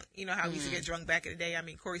drunk. You know how we used to get drunk back in the day? I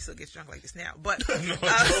mean, Corey still gets drunk like this now. But,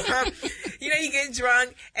 you get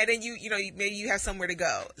drunk, and then maybe you have somewhere to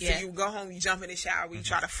go. So you go home, you jump in the shower, you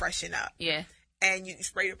try to freshen up. Yeah. And you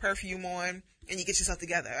spray the perfume on, and you get yourself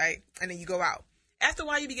together, right? And then you go out. After a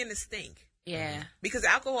while, you begin to stink. Yeah. Because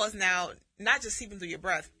alcohol is now not just seeping through your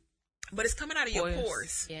breath, but it's coming out of your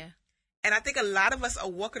pores. Yeah. And I think a lot of us are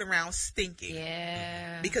walking around stinking.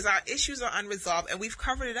 Yeah. Because our issues are unresolved, and we've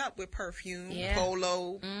covered it up with perfume,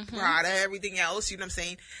 Polo, Prada, everything else. You know what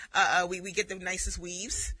I'm saying? We get the nicest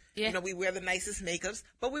weaves. Yeah. We wear the nicest makeups,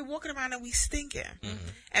 but we're walking around and we stinking.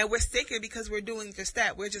 And we're stinking because we're doing just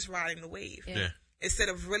that. We're just riding the wave. Yeah. Instead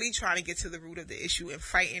of really trying to get to the root of the issue and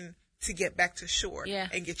fighting to get back to shore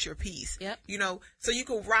and get your peace. Yep. You know, so you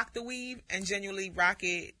can rock the weave and genuinely rock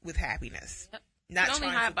it with happiness. Yep. Not you only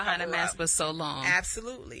trying hide to behind a cover mask up. for so long.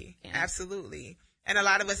 Absolutely. Yeah. Absolutely. And a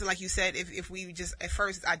lot of us, like you said, if we just at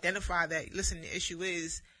first identify that, listen, the issue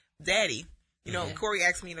is daddy. You know, Corey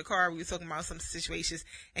asked me in the car, we were talking about some situations,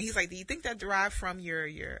 and he's like, do you think that derived from your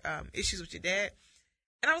issues with your dad?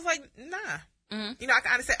 And I was like, nah. You know, I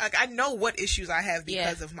can honestly, like, I know what issues I have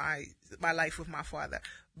because of my life with my father.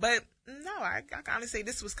 But no, I can honestly say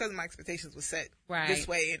this was because my expectations were set this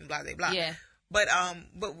way and blah, blah, blah. Yeah. But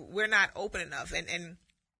we're not open enough. And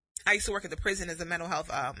I used to work at the prison as a mental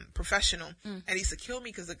health professional, and he used to kill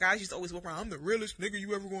me because the guys used to always walk around, I'm the realest nigga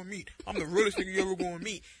you ever gonna meet. I'm the realest nigga you ever gonna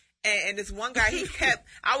meet. And this one guy,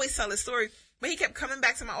 I always tell this story, but he kept coming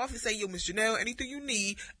back to my office saying, yo, Miss Janelle, anything you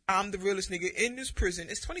need, I'm the realest nigga in this prison.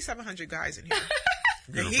 It's 2,700 guys in here.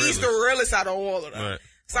 And he's the realest out of all of them. Right.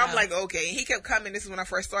 So I'm like, okay. And he kept coming. This is when I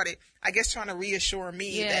first started, I guess, trying to reassure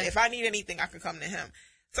me that if I need anything, I can come to him.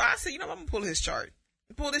 So I said, you know what, I'm going to pull his chart.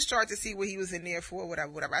 Pull this chart to see what he was in there for,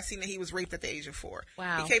 whatever. I seen that he was raped at the age of 4.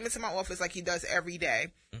 Wow. He came into my office like he does every day,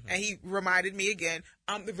 and he reminded me again,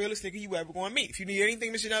 I'm the realest nigga you ever going to meet. If you need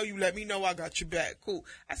anything, Mr. Know, you let me know. I got your back. Cool.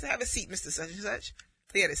 I said, have a seat, Mr. Such and Such.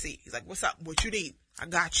 He had a seat. He's like, what's up? What you need? I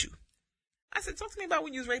got you. I said, talk to me about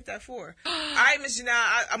when you was raped at 4. All right, Miss Janelle,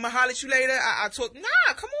 I'm going to holler at you later. I talk.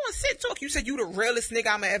 Nah, come on, sit, talk. You said you the realest nigga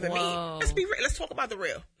I'm going to ever meet. Let's be real. Let's talk about the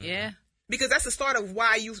real. Yeah. Because that's the start of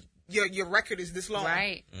why your record is this long.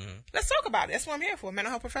 Right. Let's talk about it. That's what I'm here for. Mental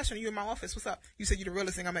health professional. You in my office. What's up? You said you're the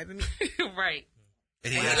realest thing I'm ever meet. Right.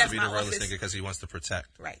 And he has to be the realest nigga because he wants to protect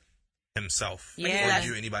himself. Yeah. Or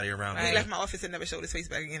you, anybody around him. He left my office and never showed his face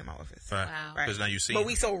back again in my office. Right. Wow. Because now you see But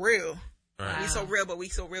we so real. Right. We so real, but we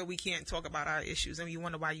so real we can't talk about our issues. And you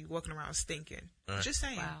wonder why you walking around stinking. Right. Just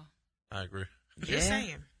saying. Wow. I agree. Just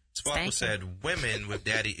saying. Sparkle said, women with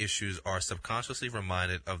daddy issues are subconsciously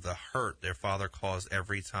reminded of the hurt their father caused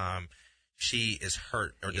every time she is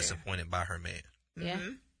hurt or disappointed by her man. Yeah.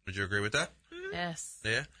 Would you agree with that? Yes.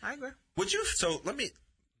 Yeah? I agree. So let me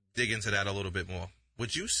dig into that a little bit more.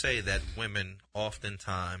 Would you say that women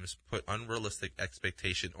oftentimes put unrealistic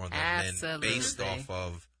expectation on their men based off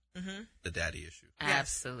of the daddy issue?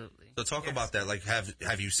 Absolutely. So talk about that. Like,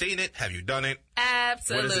 have you seen it? Have you done it?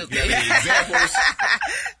 Absolutely. Do you have any examples?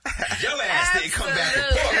 Your ass didn't come back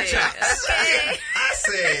with pork chops. Okay. I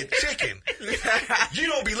said chicken. You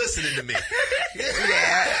don't be listening to me.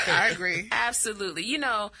 Yeah, I agree. Absolutely. You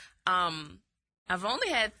know, I've only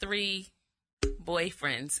had 3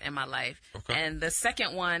 boyfriends in my life. Okay. And the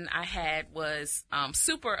second one I had was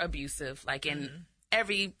super abusive, like in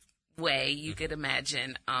every way you could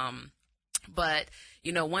imagine. But,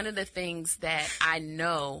 you know, one of the things that I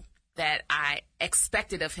know that I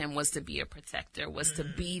expected of him was to be a protector, was to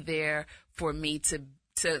be there for me,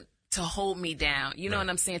 to hold me down. You know what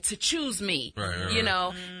I'm saying? To choose me, you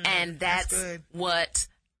know, and that's what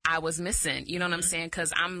I was missing. You know what I'm saying?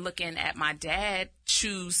 Because I'm looking at my dad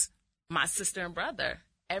choose my sister and brother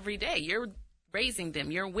every day. You're raising them.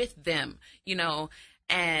 You're with them, you know,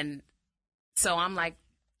 and so I'm like,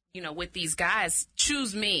 you know, with these guys,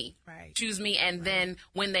 choose me, choose me. And then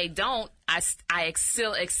when they don't, I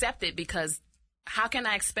still accept it, because how can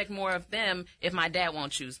I expect more of them if my dad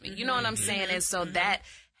won't choose me? You know what I'm saying? And so that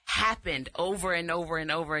happened over and over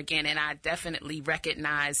and over again. And I definitely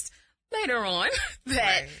recognized later on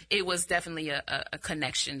that it was definitely a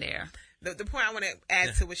connection there. The point I want to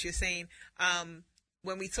add to what you're saying,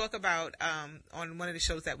 when we talk about, on one of the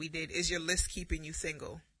shows that we did, is your list keeping you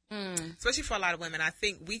single? Especially for a lot of women, I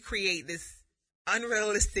think we create this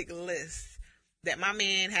unrealistic list that my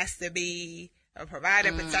man has to be a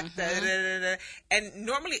provider, protector, and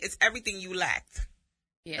normally it's everything you lacked.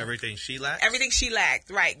 Yeah. Everything she lacked? Everything she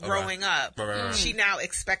lacked, growing up. Right. She now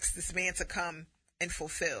expects this man to come and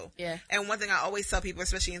fulfill. Yeah. And one thing I always tell people,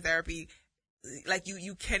 especially in therapy, like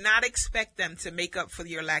you cannot expect them to make up for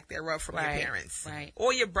your lack thereof from your parents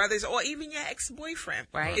or your brothers or even your ex-boyfriend.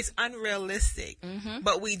 It's unrealistic.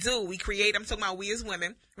 But we do. We create, I'm talking about we as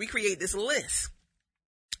women, we create this list.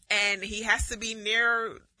 And he has to be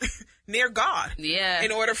near God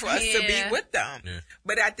in order for us to be with them. Yeah.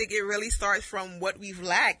 But I think it really starts from what we've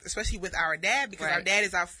lacked, especially with our dad, because our dad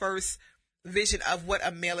is our first vision of what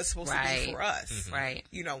a male is supposed to be for us.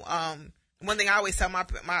 You know, one thing I always tell my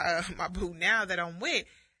boo now that I'm with,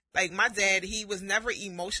 like my dad, he was never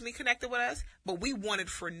emotionally connected with us, but we wanted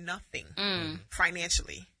for nothing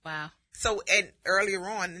financially. Wow. So, and earlier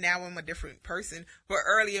on, now I'm a different person, but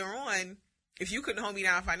earlier on, if you couldn't hold me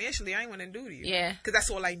down financially, I ain't want to do to you. Yeah. Because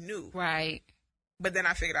that's all I knew. Right. But then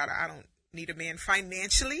I figured out need a man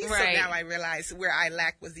financially. Right. So now I realize where I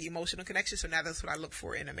lack was the emotional connection. So now that's what I look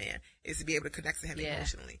for in a man, is to be able to connect to him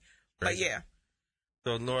emotionally. But yeah.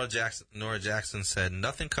 So Nora Jackson said,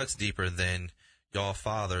 nothing cuts deeper than your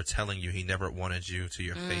father telling you he never wanted you to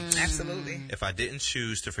your face. Absolutely. If I didn't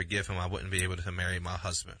choose to forgive him, I wouldn't be able to marry my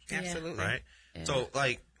husband. Absolutely. Right? Yeah. So,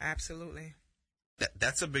 like... Absolutely.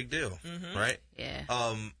 That's a big deal, right? Yeah.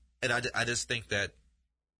 And I just think that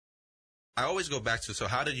I always go back to, so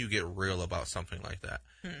how did you get real about something like that,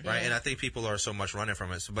 right? And I think people are so much running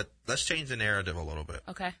from it. So, but let's change the narrative a little bit.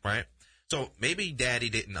 Okay. Right? So maybe daddy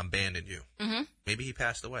didn't abandon you. Mm-hmm. Maybe he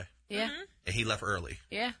passed away. Yeah. And he left early.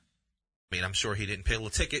 Yeah. I mean, I'm sure he didn't pay a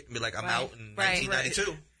ticket and be like, I'm out in Right.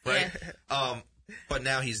 1992. Right? Yeah. But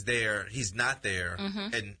now he's there. He's not there.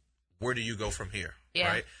 And where do you go from here? Yeah.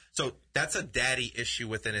 Right? So that's a daddy issue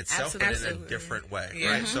within itself, but in a different way,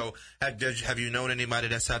 right? So have you known anybody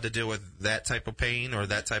that's had to deal with that type of pain or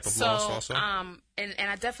that type of loss also? And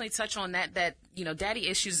I definitely touch on that, you know, daddy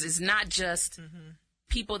issues is not just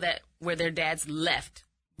people where their dads left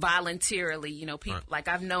voluntarily, you know, people like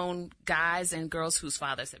I've known guys and girls whose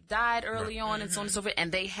fathers have died early on and so on and so forth,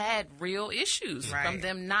 and they had real issues from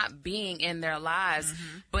them not being in their lives.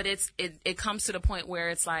 But it comes to the point where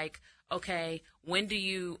it's like, okay, when do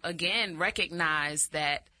you, again, recognize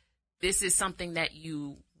that this is something that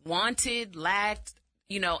you wanted, lacked,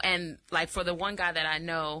 you know, and like for the one guy that I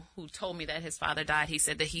know who told me that his father died, he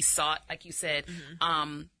said that he sought, like you said,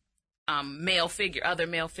 other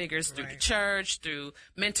male figures through the church, through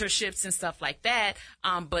mentorships and stuff like that.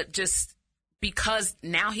 But just because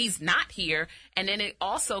now he's not here, and then it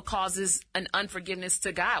also causes an unforgiveness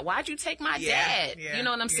to God. Why'd you take my dad? You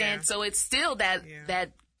know what I'm saying? So it's still that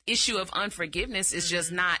issue of unforgiveness is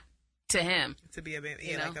just not to him. To be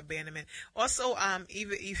like abandonment. Also,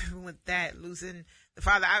 even with that, losing the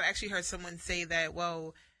father, I've actually heard someone say that,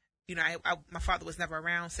 well, you know, my father was never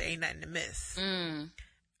around, so ain't nothing to miss.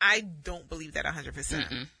 I don't believe that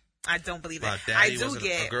 100%. I don't believe that. I do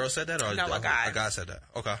get... A girl said that, or no, a guy. A guy said that.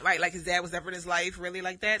 Okay. Right, like his dad was never in his life, really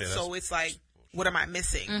like that. So it's like, what am I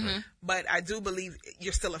missing? But I do believe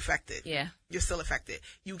you're still affected. Yeah. You're still affected.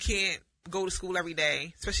 You can't go to school every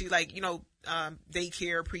day, especially like, you know,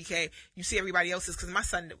 daycare, pre-K. You see everybody else's, because my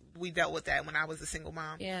son, we dealt with that when I was a single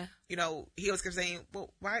mom. Yeah. You know, he always kept saying,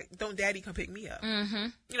 well, why don't daddy come pick me up?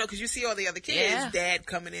 You know, because you see all the other kids, dad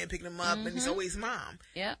coming in, picking them up, and it's always mom.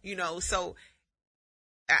 Yeah. You know, so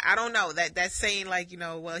I don't know, that's saying like, you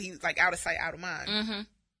know, well, he's like out of sight, out of mind.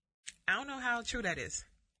 I don't know how true that is.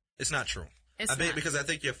 It's not true. Because I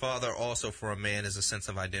think your father also, for a man, is a sense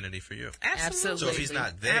of identity for you. Absolutely. So if he's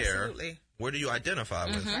not there, where do you identify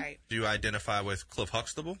with? Right. Do you identify with Cliff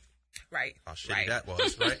Huxtable? Right. How shitty that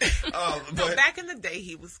was, right? But back in the day,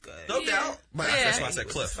 he was good. No doubt. But that's why I said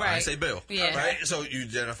Cliff. I didn't say Bill. Yeah. Right? So you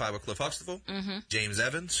identify with Cliff Huxtable? James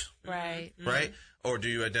Evans? Right. Right? Or do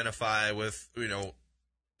you identify with, you know,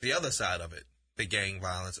 the other side of it? The gang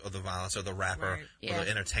violence or the violence or the rapper or the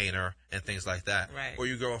entertainer and things like that. Right. Or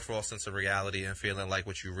you grow a false sense of reality and feeling like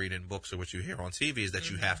what you read in books or what you hear on TV is that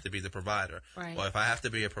you have to be the provider. Right. Well, if I have to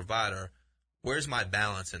be a provider, where's my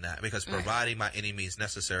balance in that? Because providing by any means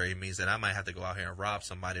necessary means that I might have to go out here and rob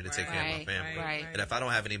somebody to take care of my family. Right. And if I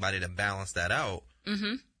don't have anybody to balance that out,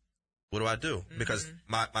 what do? Because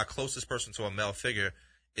my closest person to a male figure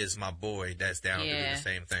is my boy that's down to do the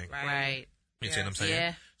same thing. Right. You see what I'm saying?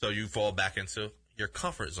 Yeah. So you fall back into your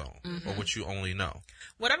comfort zone or what you only know.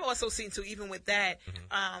 What I've also seen too, even with that,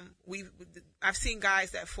 I've seen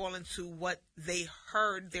guys that fall into what they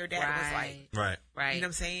heard their dad was like. Right. You know what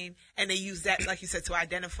I'm saying? And they use that, like you said, to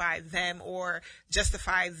identify them or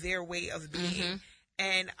justify their way of being.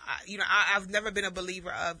 And, you know, I've never been a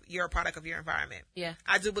believer of you're a product of your environment. Yeah.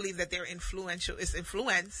 I do believe that they're influential. It's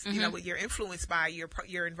influence, you know, you're influenced by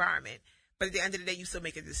your environment. But at the end of the day, you still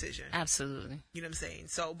make a decision. Absolutely. You know what I'm saying?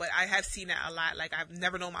 So, but I have seen that a lot. Like, I've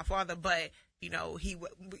never known my father, but, you know,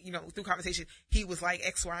 through conversation, he was like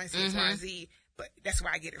X, Y, and Z, X, Y, and Z. But that's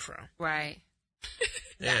where I get it from. Right.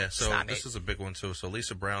 So this is a big one, too. So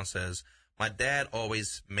Lisa Brown says, my dad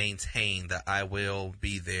always maintained that I will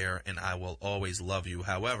be there and I will always love you.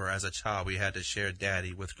 However, as a child, we had to share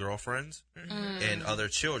daddy with girlfriends and other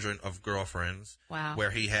children of girlfriends. Wow. Where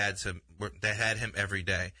that had him every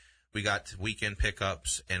day. We got weekend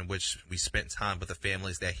pickups in which we spent time with the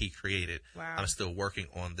families that he created. Wow. I'm still working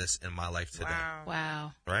on this in my life today.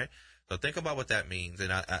 Wow. Right? So think about what that means.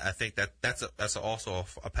 And I think that's also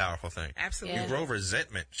a powerful thing. Absolutely. You grow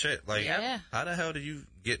resentment. Shit. Like, how the hell do you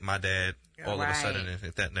get my dad all of a sudden and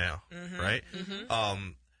hit that now? Right?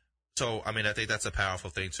 So, I mean, I think that's a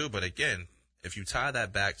powerful thing too. But again, if you tie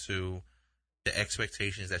that back to the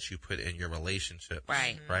expectations that you put in your relationship.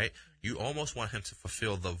 Right. Right? You almost want him to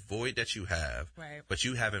fulfill the void that you have, Right. but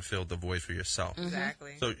you haven't filled the void for yourself.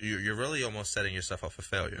 Exactly. So you're really almost setting yourself up for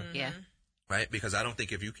failure. Yeah. Right? Because I don't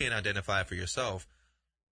think if you can't identify it for yourself,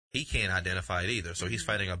 he can't identify it either. So he's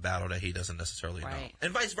fighting a battle that he doesn't necessarily know.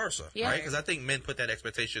 And vice versa. Yeah. Right? Because I think men put that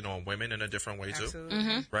expectation on women in a different way too.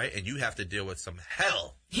 Absolutely. Right? And you have to deal with some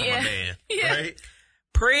hell from Yeah. a man. Yeah. Right?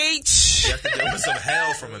 Preach. You have to deal with some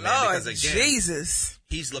hell from a man. Lord Because again, Jesus.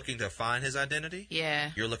 he's looking to find his identity.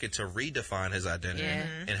 Yeah. You're looking to redefine his identity Yeah.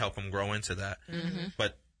 and help him grow into that.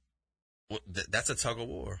 But that's a tug of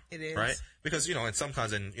war. It is. Right? Because, and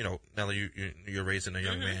sometimes, Nelly, you're raising a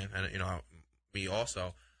young man, and, me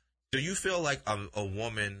also. Do you feel like a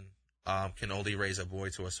woman can only raise a boy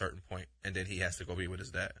to a certain point, and then he has to go be with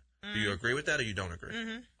his dad? Do you agree with that, or you don't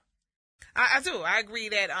agree? I do. I agree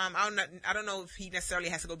that I don't know if he necessarily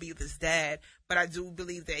has to go be with his dad, but I do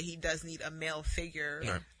believe that he does need a male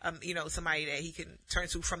figure, somebody that he can turn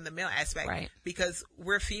to from the male aspect. Right. Because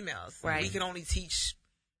we're females. Right. We can only teach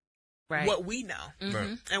Right. what we know,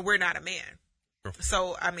 Right. and we're not a man. Sure.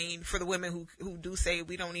 So, I mean, for the women who do say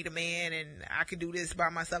we don't need a man and I can do this by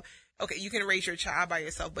myself, okay, you can raise your child by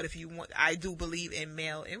yourself, but if you want, I do believe in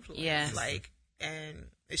male influence. Yes. And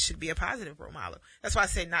it should be a positive role model. That's why I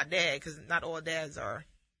say not dad, because not all dads are.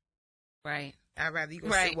 Right. I'd rather you go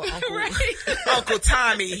Right. sit with Uncle, Right. Uncle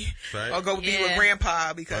Tommy Right. or go be with Yeah.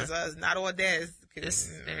 Grandpa, because not all dads. This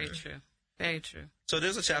is very true. Very true. So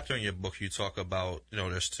there's a chapter in your book you talk about,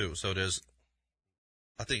 there's two. So there's,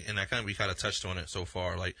 I think, and we kind of touched on it so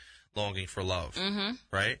far, like longing for love,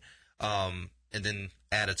 right? And then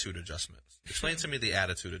attitude adjustments. Explain to me the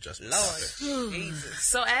attitude adjustment. Lord Jesus.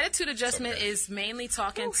 So attitude adjustment is mainly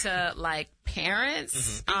talking to like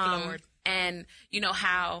parents, Lord. and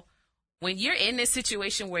how when you're in this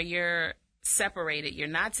situation where you're separated, you're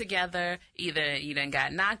not together, either you done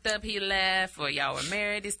got knocked up, he left, or y'all were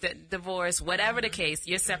married, it's divorced, whatever the case,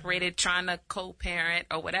 you're separated, trying to co-parent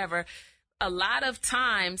or whatever. A lot of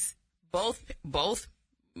times, both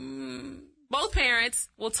parents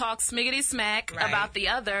will talk smiggity smack Right. about the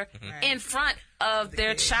other Right. in front of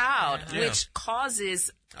their kid. child, Yeah. which causes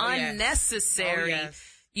yes. unnecessary, Oh,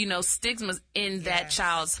 yes. stigmas in that Yes.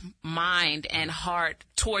 child's mind and heart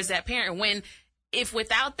towards that parent. When, if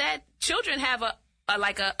without that, children have a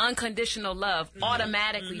unconditional love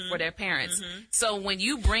automatically for their parents. So when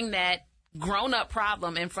you bring that grown-up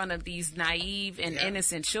problem in front of these naive and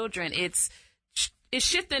innocent children, it's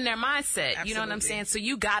shifting their mindset. You know what I'm Absolutely. saying? So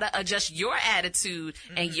you gotta adjust your attitude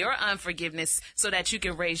and your unforgiveness so that you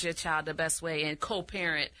can raise your child the best way and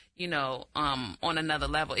co-parent, on another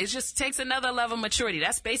level. It just takes another level of maturity.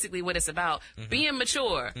 That's basically what it's about. Being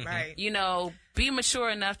mature. Right. Be mature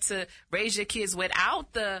enough to raise your kids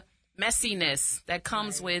without the messiness that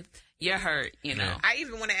comes with your hurt, I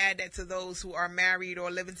even want to add that to those who are married or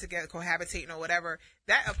living together, cohabitating or whatever,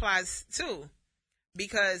 that applies too.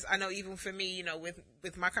 Because I know even for me,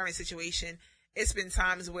 with my current situation, it's been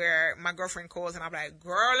times where my girlfriend calls and I'm like,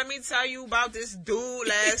 girl, let me tell you about this dude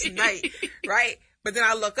last night. Right? But then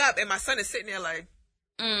I look up and my son is sitting there like,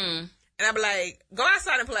 and I'm like, go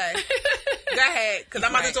outside and play. Go ahead. Cause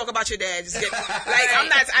I'm about to talk about your dad. Just get,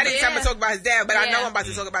 I didn't tell him to talk about his dad, but I know I'm about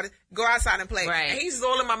to talk about it. Go outside and play. Right. And he's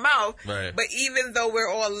all in my mouth. Right. But even though we're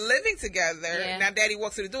all living together, now daddy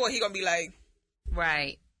walks through the door, he gonna be like,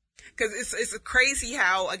 Right. because it's crazy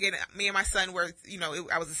how, again, me and my son were,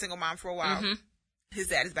 I was a single mom for a while. His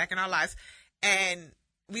dad is back in our lives, and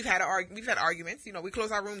we've had arguments. We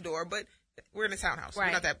close our room door, but we're in a townhouse. Right.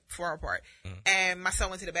 We're not that far apart. And my son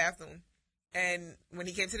went to the bathroom, and when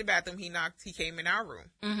he came to the bathroom, he came in our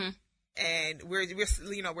room, and we're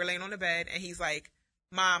laying on the bed, and he's like,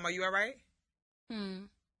 "Mom, are you all right?"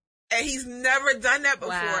 And he's never done that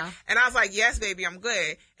before. Wow. And I was like, yes, baby, I'm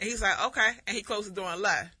good. And he's like, okay. And he closed the door and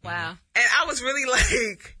left. Wow. And I was really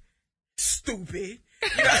like, stupid.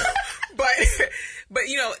 But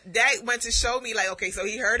that went to show me like, okay, so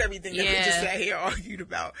he heard everything that we just sat here argued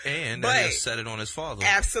about. And but then he set it on his father.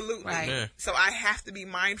 Absolutely. Right. Yeah. So I have to be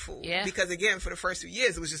mindful. Yeah. Because again, for the first few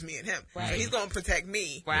years, it was just me and him. Right. So he's going to protect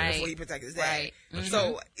me before he protects his dad. Right.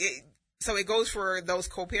 So it goes for those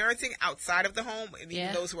co-parenting outside of the home, and even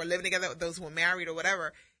Yeah. those who are living together, those who are married or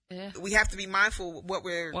whatever. Yeah. We have to be mindful what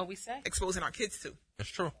we say. exposing our kids to.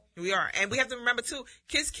 That's true. We are. And we have to remember, too,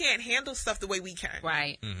 kids can't handle stuff the way we can.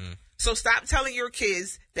 Right. So stop telling your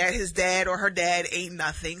kids that his dad or her dad ain't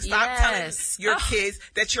nothing. Stop telling your kids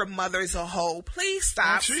that your mother's a hoe. Please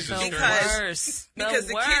stop. Because the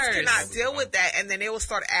kids cannot deal with that, and then they will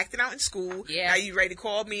start acting out in school. Yeah. Now you ready to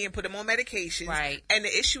call me and put them on medication. Right. And the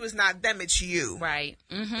issue is not them, it's you. Right.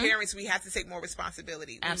 Mm-hmm. Parents, we have to take more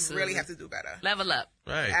responsibility. Absolutely. We really have to do better. Level up.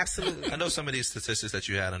 Right. Absolutely. I know some of these statistics that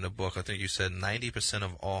you had in the book. I think you said 90%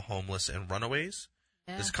 of all homeless and runaways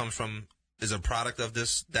is a product of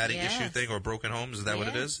this daddy issue thing or broken homes. Is that what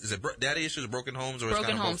it is? Is it daddy issues, broken homes, or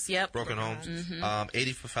broken homes? Yep. Broken homes. Mm-hmm.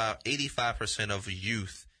 85% of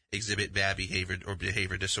youth exhibit bad behavior or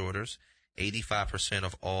behavior disorders. 85%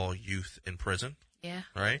 of all youth in prison. Yeah.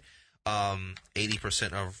 Right.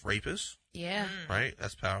 80% of rapists. Yeah. Right.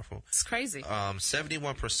 That's powerful. It's crazy.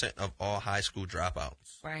 71% of all high school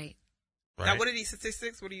dropouts. Right. Right? Now, what are these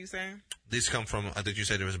statistics? What are you saying? These come from, I think you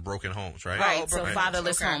said it was broken homes, right? Right, so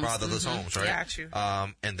fatherless homes. Fatherless homes, right? Got you.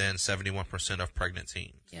 And then 71% of pregnant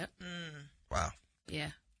teens. Yep. Wow.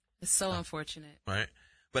 Yeah. It's so unfortunate. Right.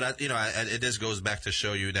 But, it just goes back to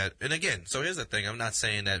show you that, and again, so here's the thing. I'm not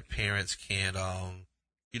saying that parents can't,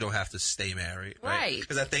 you don't have to stay married, right?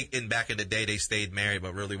 Because I think back in the day they stayed married,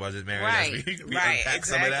 but really wasn't married. Right, we unpack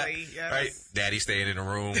some of that, yes. right? Daddy staying in the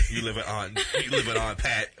room, you live with Aunt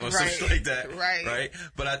Pat or something like that, right?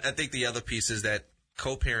 But I think the other piece is that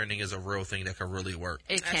co-parenting is a real thing that can really work.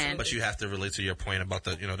 It can, but you have to relate to your point about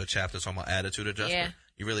the chapter talking about attitude adjustment. Yeah.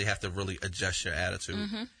 You really have to really adjust your attitude.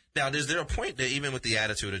 Mm-hmm. Now, is there a point that even with the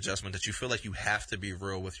attitude adjustment that you feel like you have to be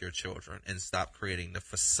real with your children and stop creating the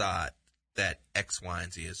facade that X, Y,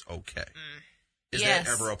 and Z is okay? Is there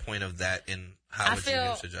ever a point of that, in how would you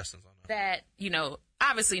give suggestions on that? That,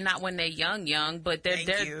 obviously not when they're young, but there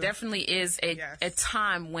definitely is a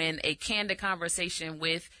time when a candid conversation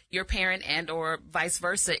with your parent and or vice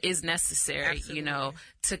versa is necessary. Absolutely.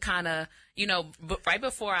 To kind of, right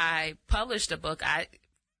before I published the book, I,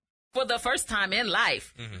 for the first time in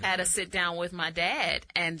life, had to sit down with my dad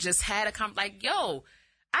and just had a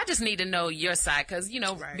I just need to know your side because,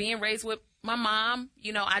 being raised with my mom,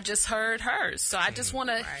 I just heard hers. So I just want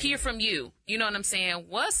to hear from you. You know what I'm saying?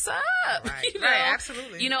 What's up? Right,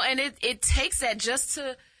 absolutely. And it takes that just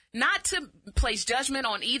to, not to place judgment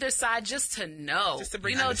on either side, just to know. Just to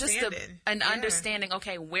bring understanding. Understanding,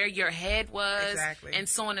 okay, where your head was and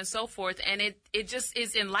so on and so forth. And it just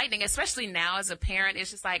is enlightening, especially now as a parent.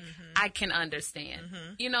 It's just like, I can understand.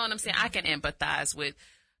 You know what I'm saying? I can empathize with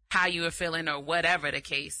how you are feeling or whatever the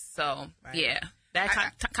case. So,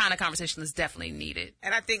 that kind of conversation is definitely needed.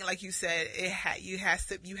 And I think, like you said, you have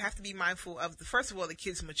to be mindful of, first of all, the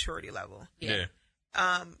kid's maturity level. Yeah.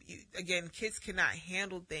 Again, kids cannot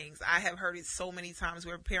handle things. I have heard it so many times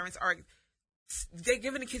where parents they're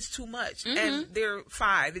giving the kids too much. And they're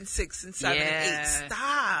 5 and 6 and 7 and 8.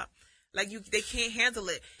 Stop. They can't handle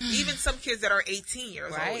it. Even some kids that are 18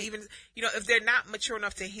 years old, even, if they're not mature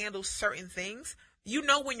enough to handle certain things,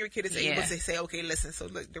 when your kid is able to say, okay, listen, so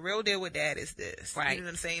look, the real deal with dad is this. Right. You know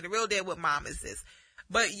what I'm saying? The real deal with mom is this.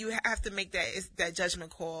 But you have to make that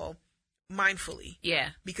judgment call mindfully. Yeah.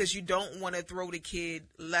 Because you don't want to throw the kid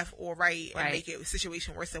left or right and make a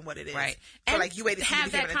situation worse than what it is. Right. So and you waited to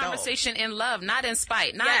have that conversation in love, not in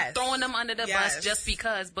spite, not throwing them under the bus just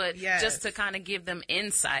because, but just to kind of give them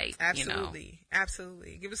insight. Absolutely.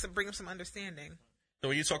 Absolutely. Bring them some understanding. So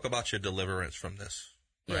when you talk about your deliverance from this,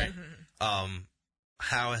 right? Mm-hmm.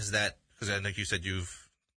 How has that, because I think you said you've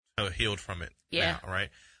healed from it now, right?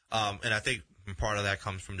 And I think part of that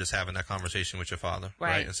comes from just having that conversation with your father,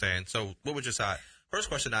 right? And saying, so what would your side? First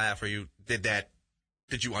question I have for you,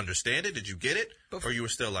 did you understand it? Did you get it? Or you were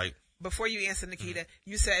still like... Before you answer, Nikkita,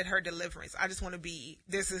 you said her deliverance. I just want to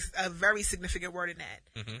this is a very significant word in that.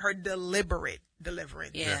 Mm-hmm. Her deliberate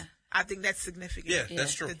deliverance. Yeah. I think that's significant. Yeah,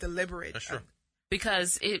 that's true. The deliberate. That's true.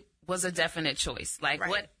 Because it was a definite choice.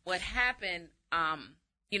 What happened...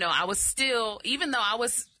 I was still, even though I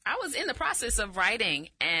was in the process of writing,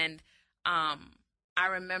 and I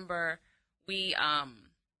remember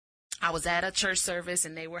I was at a church service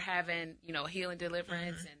and they were having, healing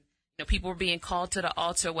deliverance, and people were being called to the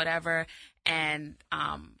altar, whatever, and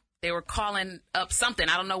they were calling up something.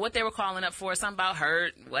 I don't know what they were calling up for, something about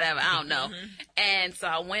hurt, whatever, I don't know. And so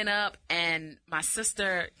I went up and my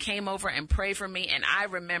sister came over and prayed for me, and I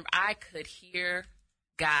remember I could hear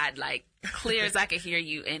God, clear as I could hear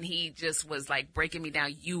you, and he just was breaking me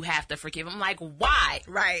down. You have to forgive him. I'm like, why?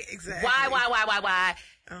 Right, exactly. Why?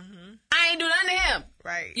 I ain't do nothing to him.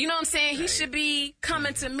 Right. You know what I'm saying? Right. He should be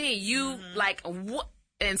coming to me. You what?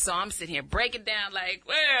 And so I'm sitting here breaking down what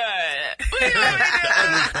do you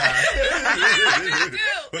want me to do?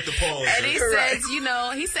 With the pause. And he says,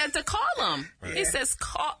 he said to call him. Right. He says,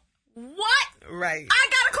 call what? Right. I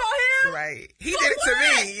gotta call him? Right. He did it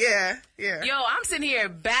to me. Yeah. Yeah. Yo, I'm sitting here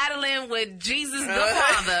battling with Jesus the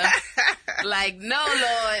Father. Like, no,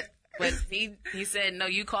 Lord. But he said, no,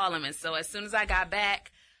 you call him. And so as soon as I got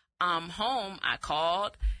back home, I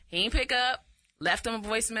called. He didn't pick up. Left him a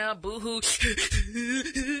voicemail, boo-hoo,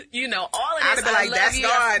 you know, all of this. I'd have been like, that's you.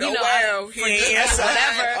 God. You know, well. He ain't answer.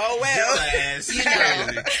 Whatever. Oh, well. You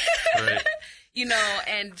know, Right. you know,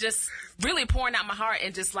 and just really pouring out my heart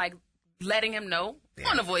and just like letting him know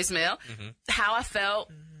on the voicemail how I felt,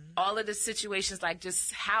 all of the situations, like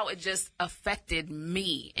just how it just affected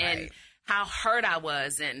me and how hurt I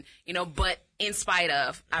was. And, you know, but in spite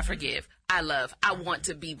of, I forgive, I love, I want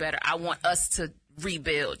to be better. I want us to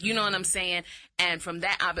rebuild. You know what I'm saying? And from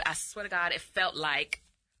that, I swear to God, it felt like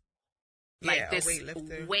this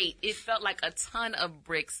weight. It felt like a ton of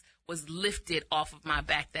bricks was lifted off of my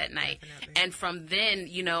back that night. Definitely. And from then,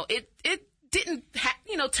 you know, it didn't,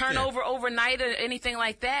 turn over overnight or anything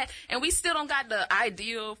like that. And we still don't got the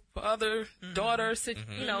ideal father-daughter,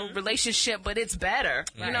 relationship, but it's better.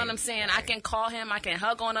 Right. You know what I'm saying? Right. I can call him, I can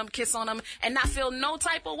hug on him, kiss on him, and not feel no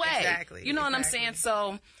type of way. Exactly. You know what I'm saying?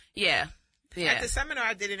 So, yeah. Yeah. At the seminar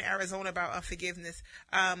I did in Arizona about forgiveness,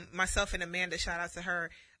 myself and Amanda, shout out to her,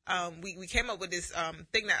 we came up with this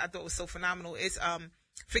thing that I thought was so phenomenal. It's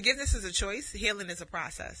forgiveness is a choice, healing is a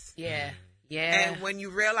process. Yeah. Yeah. And when you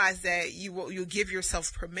realize that, you'll give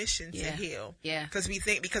yourself permission to heal. Yeah. Because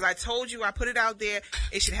because I told you, I put it out there,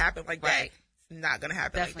 it should happen like that. Right. It's not going to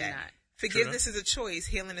happen Definitely like that. Not. Forgiveness is a choice,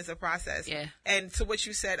 healing is a process. Yeah. And to what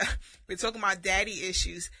you said, we're talking about daddy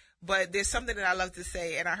issues. But there's something that I love to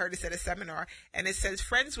say, and I heard this at a seminar, and it says,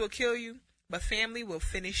 friends will kill you, but family will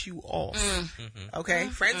finish you off. Okay?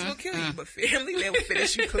 Friends will kill you, but family, they will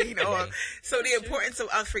finish you clean off. So the importance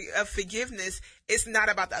of forgiveness is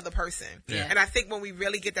not about the other person. Yeah. And I think when we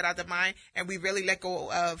really get that out of mind, and we really let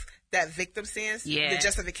go of that victim stance, the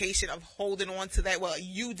justification of holding on to that, well,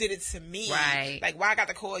 you did it to me. Right. Like, why I got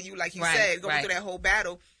to call you, like you said, going through that whole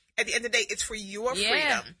battle. At the end of the day, it's for your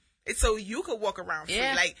freedom. It's so you could walk around free.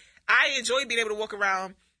 Like, I enjoy being able to walk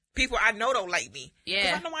around people I know don't like me. Yeah.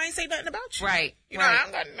 Because I know I ain't say nothing about you. Right. You know, I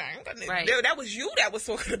ain't got that was you that was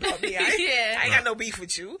talking about me. I ain't got no beef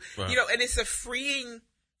with you. Right. You know, and it's a freeing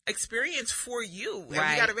experience for you. And we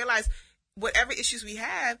got to realize whatever issues we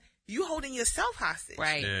have, you holding yourself hostage.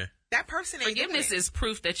 Right. Yeah. That person ain't Forgiveness is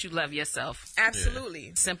proof that you love yourself. Absolutely.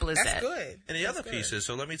 Yeah. Simple as That's that. That's good. And the other piece is,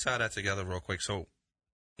 so let me tie that together real quick. So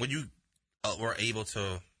when you were able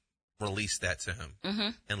to release that to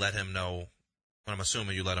him and let him know, I'm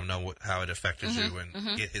assuming you let him know how it affected you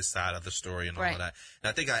and get his side of the story and all of that. And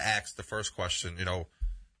I think I asked the first question, you know,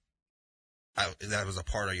 that was a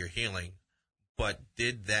part of your healing, but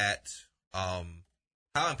did that, how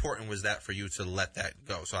important was that for you to let that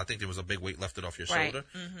go? So I think there was a big weight lifted off your shoulder,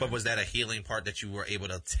 but was that a healing part that you were able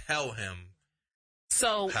to tell him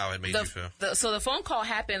how it made you feel? So the phone call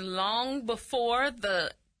happened long before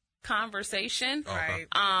the conversation. Right.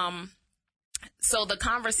 So the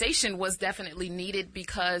conversation was definitely needed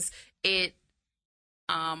because it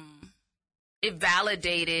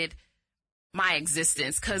validated my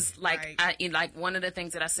existence. Cause like one of the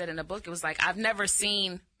things that I said in the book, it was like, I've never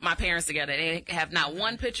seen my parents together. They have not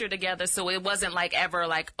one picture together. So it wasn't like ever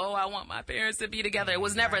like, oh, I want my parents to be together. It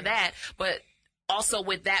was never that. But also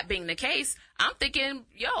with that being the case, I'm thinking,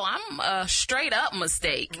 I'm a straight up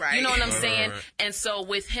mistake. Right. You know what I'm saying? Right. And so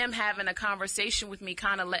with him having a conversation with me,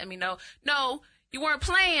 kind of letting me know, no, you weren't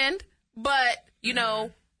planned, but, you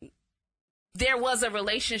know, there was a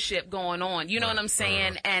relationship going on. You know what I'm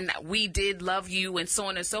saying? And we did love you and so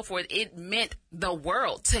on and so forth. It meant the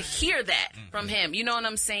world to hear that from him. You know what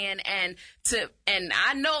I'm saying? And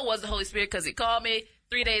I know it was the Holy Spirit because he called me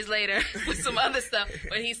 3 days later with some other stuff.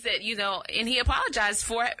 But he said, and he apologized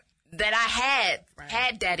for it, that I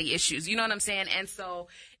had daddy issues. You know what I'm saying? And so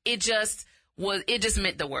it just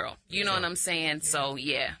meant the world. You know what I'm saying? Yeah. So,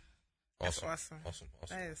 yeah. Awesome.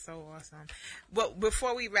 That is so awesome. Well,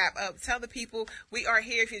 before we wrap up, tell the people we are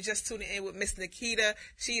here. If you're just tuning in with Miss Nikkita,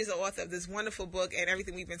 she is the author of this wonderful book and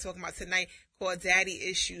everything we've been talking about tonight called Daddy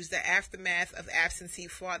Issues, The Aftermath of Absentee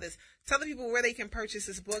Fathers. Tell the people where they can purchase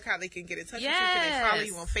this book, how they can get in touch with you. Can they follow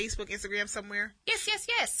you on Facebook, Instagram, somewhere?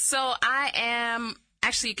 Yes. So I am...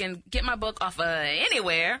 Actually, you can get my book off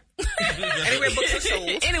anywhere. Anywhere books are sold.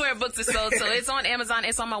 Anywhere books are sold. So it's on Amazon.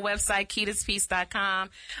 It's on my website, KitasPeace.com.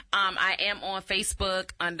 I am on Facebook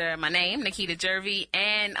under my name, Hare-Jervey,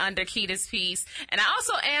 and under Kita's Peace. And I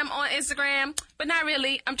also am on Instagram, but not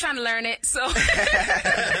really. I'm trying to learn it. So,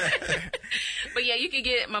 but yeah, you can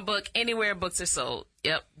get my book anywhere books are sold.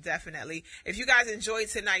 Yep. Definitely. If you guys enjoyed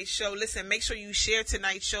tonight's show, listen, make sure you share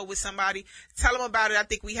tonight's show with somebody. Tell them about it. I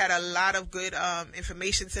think we had a lot of good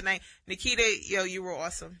information tonight. Nikkita, yo, you were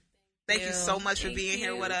awesome. Thank you so much for being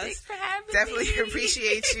here with us. Thanks for having Definitely me.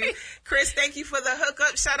 appreciate you. Chris, thank you for the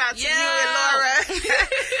hookup. Shout out to you and Laura.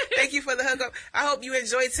 Thank you for the hookup. I hope you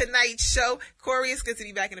enjoyed tonight's show. Corey, it's good to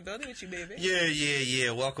be back in the building with you, baby.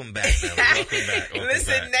 Yeah. Welcome back, Nelly. Welcome back.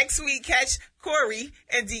 Listen, next week, catch Corey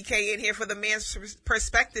and DK in here for the Man's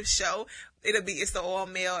Perspective show. It's the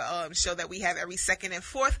all-male show that we have every second and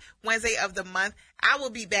fourth Wednesday of the month. I will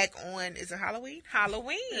be back on, is it Halloween?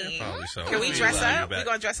 Halloween. Yeah, probably so. Can we dress up? We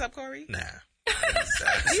gonna dress up, Corey? Nah.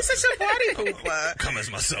 You such a party pooper. Come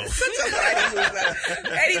as myself. Such a party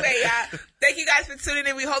pooper. Anyway, thank you guys for tuning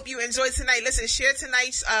in. We hope you enjoyed tonight. Listen, share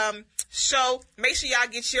tonight's show. Make sure y'all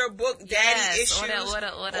get your book, Daddy Issues.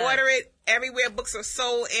 Order it everywhere books are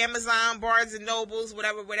sold. Amazon, Barnes and Nobles,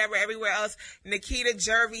 whatever, everywhere else.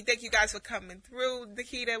 Hare-Jervey, thank you guys for coming through.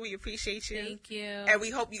 Nikkita, we appreciate you. Thank you. And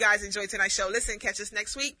we hope you guys enjoyed tonight's show. Listen, catch us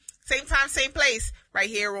next week. Same time, same place. Right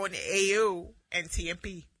here on the AU and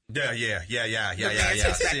TMP. Yeah.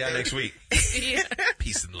 See y'all next week.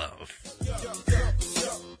 Peace and love.